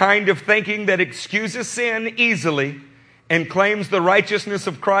 The kind of thinking that excuses sin easily and claims the righteousness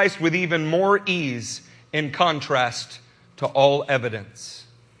of Christ with even more ease in contrast to all evidence.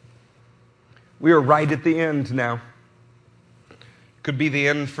 We are right at the end now. Could be the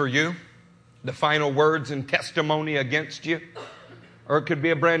end for you, the final words and testimony against you, or it could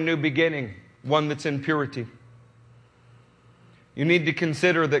be a brand new beginning, one that's in purity. You need to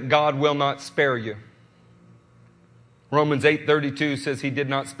consider that God will not spare you. Romans 8:32 says He did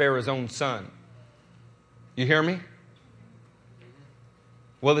not spare His own Son. You hear me?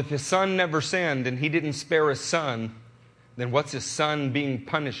 Well, if His Son never sinned and He didn't spare His Son, then what's His Son being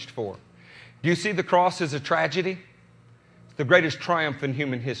punished for? Do you see the cross as a tragedy? It's the greatest triumph in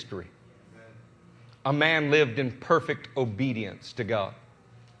human history. A man lived in perfect obedience to God.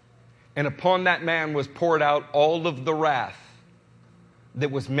 And upon that man was poured out all of the wrath that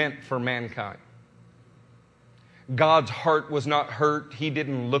was meant for mankind. God's heart was not hurt. He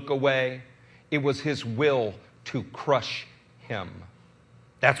didn't look away. It was His will to crush Him.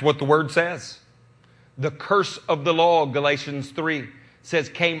 That's what the Word says. The curse of the law, Galatians 3, says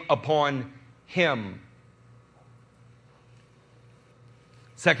came upon Him.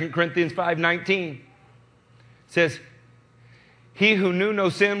 2 Corinthians 5:19 says, He who knew no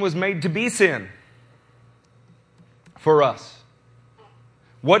sin was made to be sin for us.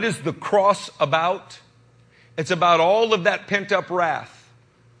 What is the cross about? It's about all of that pent-up wrath,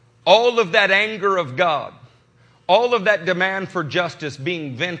 all of that anger of God, all of that demand for justice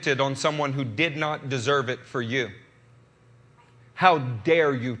being vented on someone who did not deserve it for you. How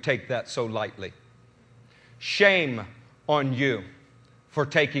dare you take that so lightly? Shame on you for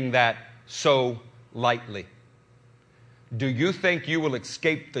taking that so lightly. Do you think you will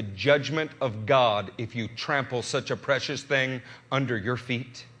escape the judgment of God if you trample such a precious thing under your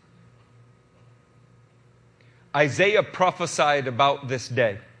feet? Isaiah prophesied about this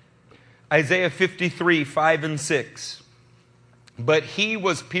day. Isaiah 53, 5 and 6. But He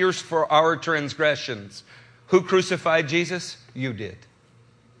was pierced for our transgressions. Who crucified Jesus? You did.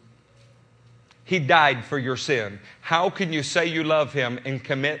 He died for your sin. How can you say you love Him and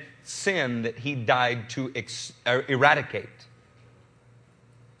commit sin that He died to eradicate?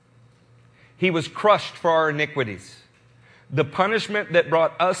 He was crushed for our iniquities. The punishment that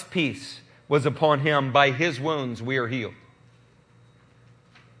brought us peace was upon Him. By His wounds we are healed.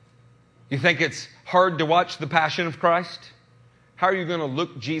 You think it's hard to watch the Passion of Christ? How are you going to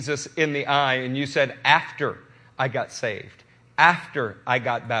look Jesus in the eye and you said, after I got saved, after I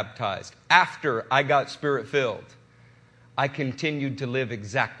got baptized, after I got Spirit-filled, I continued to live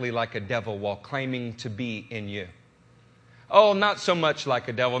exactly like a devil while claiming to be in you? Oh, not so much like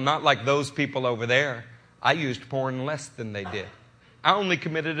a devil, not like those people over there. I used porn less than they did. I only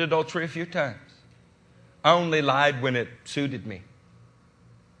committed adultery a few times. I only lied when it suited me.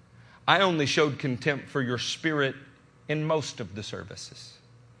 I only showed contempt for your spirit in most of the services.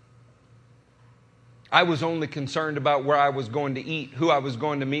 I was only concerned about where I was going to eat, who I was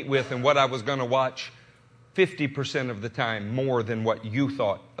going to meet with, and what I was going to watch 50% of the time more than what you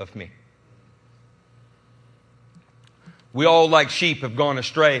thought of me. We all, like sheep, have gone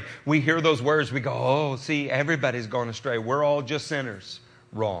astray. We hear those words, we go, oh, see, everybody's gone astray. We're all just sinners.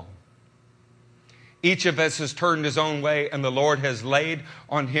 Wrong. Each of us has turned his own way, and the Lord has laid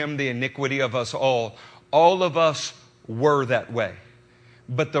on him the iniquity of us all. All of us were that way.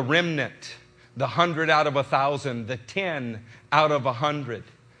 But the remnant, the 100 out of 1,000, the 10 out of 100,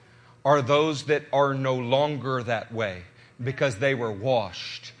 are those that are no longer that way because they were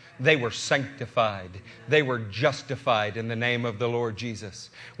washed. They were sanctified. They were justified in the name of the Lord Jesus.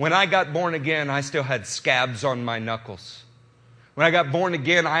 When I got born again, I still had scabs on my knuckles. When I got born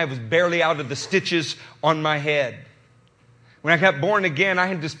again, I was barely out of the stitches on my head. When I got born again, I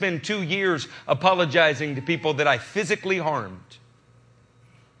had to spend 2 years apologizing to people that I physically harmed.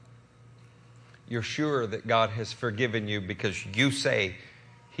 You're sure that God has forgiven you because you say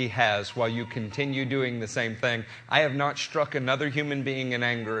He has, while you continue doing the same thing. I have not struck another human being in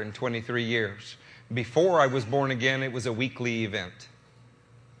anger in 23 years. Before I was born again, it was a weekly event.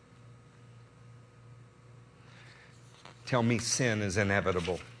 Tell me sin is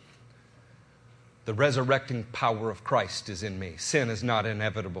inevitable. The resurrecting power of Christ is in me. Sin is not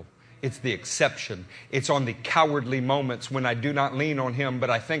inevitable. It's the exception. It's on the cowardly moments when I do not lean on Him, but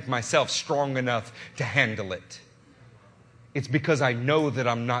I think myself strong enough to handle it. It's because I know that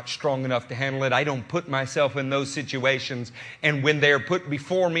I'm not strong enough to handle it. I don't put myself in those situations. And when they're put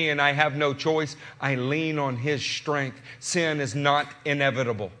before me and I have no choice, I lean on His strength. Sin is not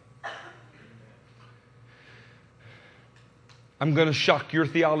inevitable. I'm going to shock your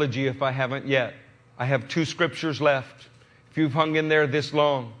theology if I haven't yet. I have 2 scriptures left. If you've hung in there this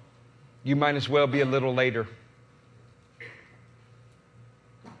long, you might as well be a little later.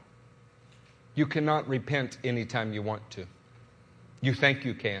 You cannot repent anytime you want to. You think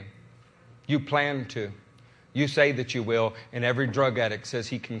you can. You plan to. You say that you will, and every drug addict says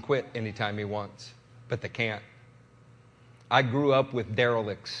he can quit anytime he wants, but they can't. I grew up with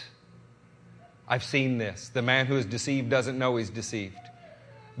derelicts. I've seen this. The man who is deceived doesn't know he's deceived.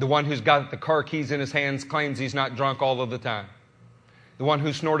 The one who's got the car keys in his hands claims he's not drunk all of the time. The one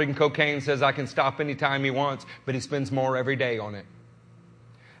who's snorting cocaine says I can stop anytime he wants, but he spends more every day on it.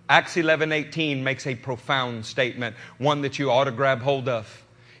 Acts 11:18 makes a profound statement, one that you ought to grab hold of.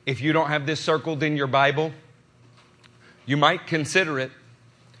 If you don't have this circled in your Bible, you might consider it.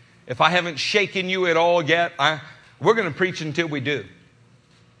 If I haven't shaken you at all yet, we're going to preach until we do.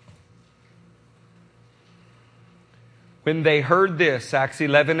 When they heard this, Acts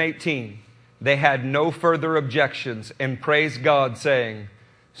 11:18, they had no further objections and praised God, saying,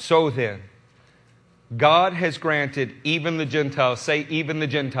 "So then, God has granted even the Gentiles," say even the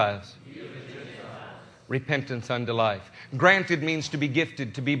Gentiles, "repentance unto life." Granted means to be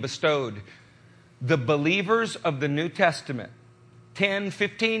gifted, to be bestowed. The believers of the New Testament, 10,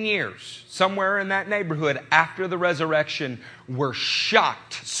 15 years, somewhere in that neighborhood after the resurrection, were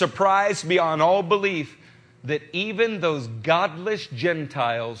shocked, surprised beyond all belief that even those godless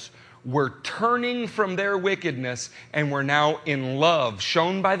Gentiles were turning from their wickedness and were now in love,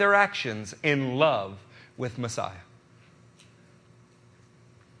 shown by their actions, in love with Messiah.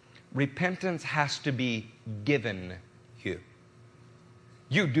 Repentance has to be given you.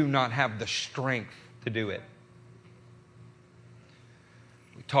 You do not have the strength to do it.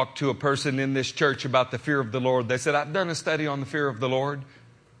 We talked to a person in this church about the fear of the Lord. They said, "I've done a study on the fear of the Lord."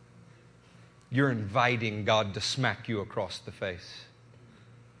 You're inviting God to smack you across the face.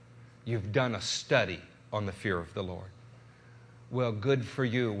 You've done a study on the fear of the Lord. Well, good for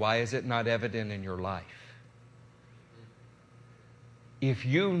you. Why is it not evident in your life? If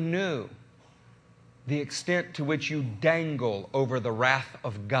you knew the extent to which you dangle over the wrath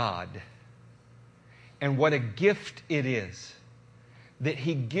of God and what a gift it is that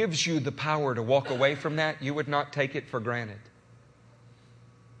He gives you the power to walk away from that, you would not take it for granted.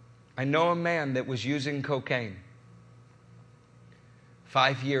 I know a man that was using cocaine.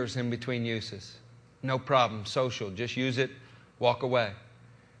 5 years in between uses. No problem, social, just use it, walk away.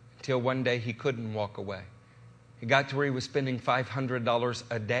 Until one day he couldn't walk away. He got to where he was spending $500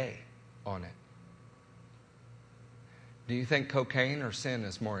 a day on it. Do you think cocaine or sin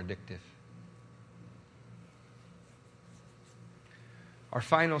is more addictive? Our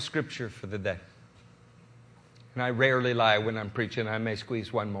final scripture for the day. And I rarely lie when I'm preaching. I may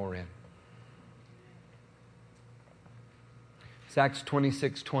squeeze one more in. It's Acts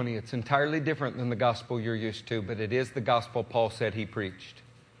 26:20. It's entirely different than the gospel you're used to, but it is the gospel Paul said he preached.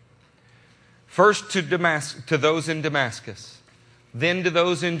 First to those in Damascus, then to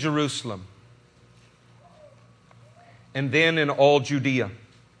those in Jerusalem, and then in all Judea,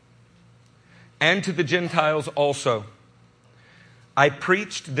 and to the Gentiles also. I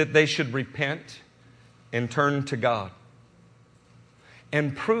preached that they should repent and turn to God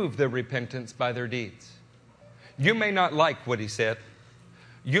and prove their repentance by their deeds. You may not like what he said.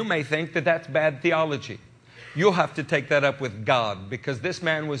 You may think that that's bad theology. You'll have to take that up with God, because this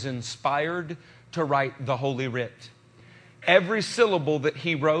man was inspired to write the Holy Writ. Every syllable that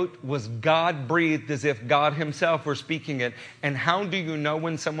he wrote was God-breathed, as if God himself were speaking it. And how do you know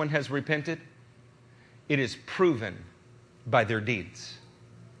when someone has repented? It is proven by their deeds.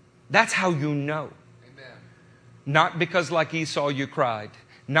 That's how you know. Amen. Not because, like Esau, you cried.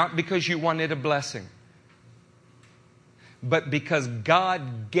 Not because you wanted a blessing. But because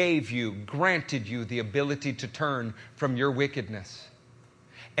God granted you the ability to turn from your wickedness.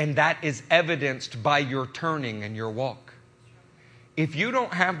 And that is evidenced by your turning and your walk. If you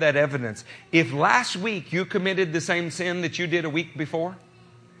don't have that evidence, if last week you committed the same sin that you did a week before,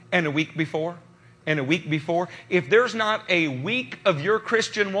 and a week before, and a week before, if there's not a week of your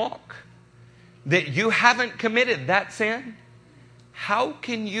Christian walk that you haven't committed that sin, how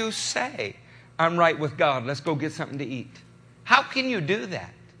can you say, I'm right with God, let's go get something to eat? How can you do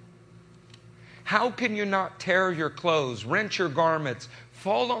that? How can you not tear your clothes, rent your garments,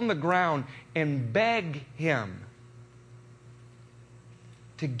 fall on the ground and beg Him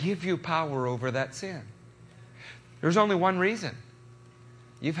to give you power over that sin? There's only one reason.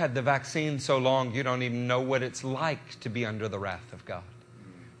 You've had the vaccine so long you don't even know what it's like to be under the wrath of God.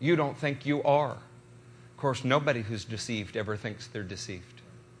 You don't think you are. Of course, nobody who's deceived ever thinks they're deceived.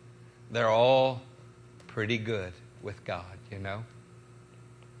 They're all pretty good with God, you know.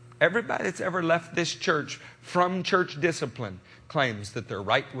 Everybody that's ever left this church from church discipline claims that they're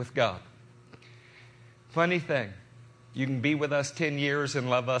right with God. Funny thing, you can be with us 10 years and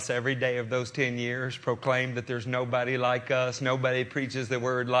love us every day of those 10 years, proclaim that there's nobody like us, nobody preaches the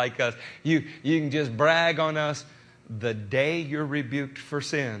word like us. You can just brag on us. The day you're rebuked for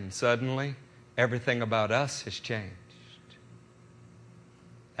sin, suddenly everything about us has changed.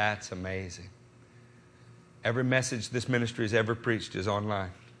 That's amazing. Every message this ministry has ever preached is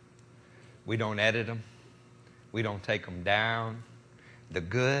online. We don't edit them. We don't take them down. The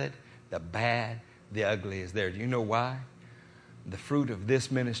good, the bad, the ugly is there. Do you know why? The fruit of this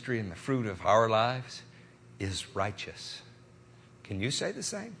ministry and the fruit of our lives is righteous. Can you say the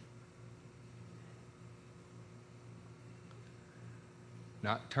same?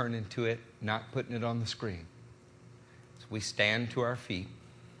 Not turning to it, not putting it on the screen. So we stand to our feet.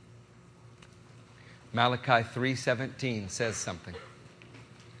 Malachi 3:17 says something. It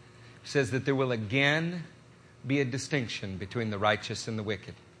says that there will again be a distinction between the righteous and the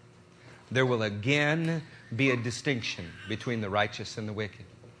wicked. There will again be a distinction between the righteous and the wicked.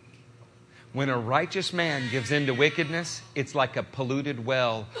 When a righteous man gives in to wickedness, it's like a polluted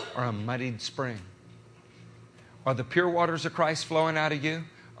well or a muddied spring. Are the pure waters of Christ flowing out of you?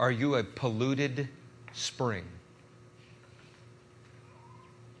 Or are you a polluted spring?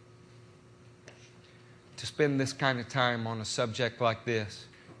 To spend this kind of time on a subject like this,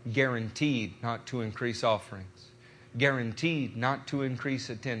 guaranteed not to increase offerings, guaranteed not to increase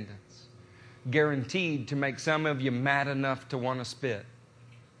attendance, guaranteed to make some of you mad enough to want to spit.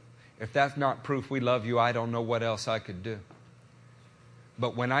 If that's not proof we love you, I don't know what else I could do.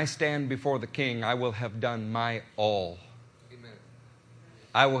 But when I stand before the King, I will have done my all. Amen.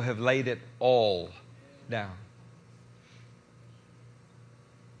 I will have laid it all down.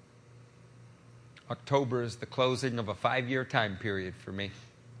 October is the closing of a 5-year time period for me.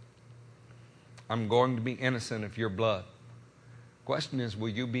 I'm going to be innocent of your blood. Question is, will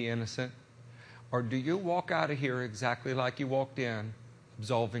you be innocent? Or do you walk out of here exactly like you walked in,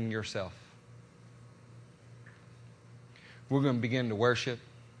 absolving yourself? We're going to begin to worship.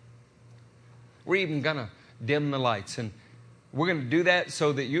 We're even going to dim the lights. And we're going to do that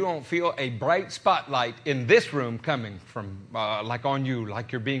so that you don't feel a bright spotlight in this room coming from, like on you,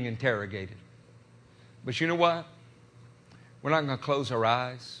 like you're being interrogated. But you know what? We're not going to close our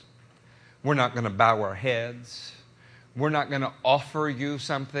eyes. We're not going to bow our heads. We're not going to offer you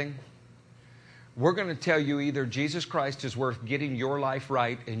something. We're going to tell you either Jesus Christ is worth getting your life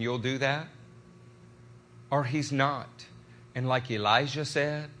right and you'll do that, or He's not. And like Elijah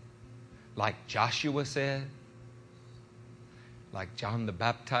said, like Joshua said, like John the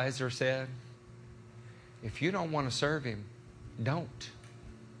Baptizer said, if you don't want to serve Him, don't.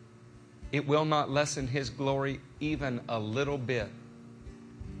 It will not lessen His glory even a little bit.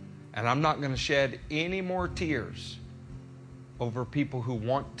 And I'm not going to shed any more tears over people who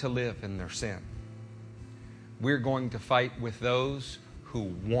want to live in their sin. We're going to fight with those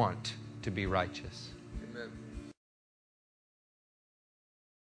who want to be righteous.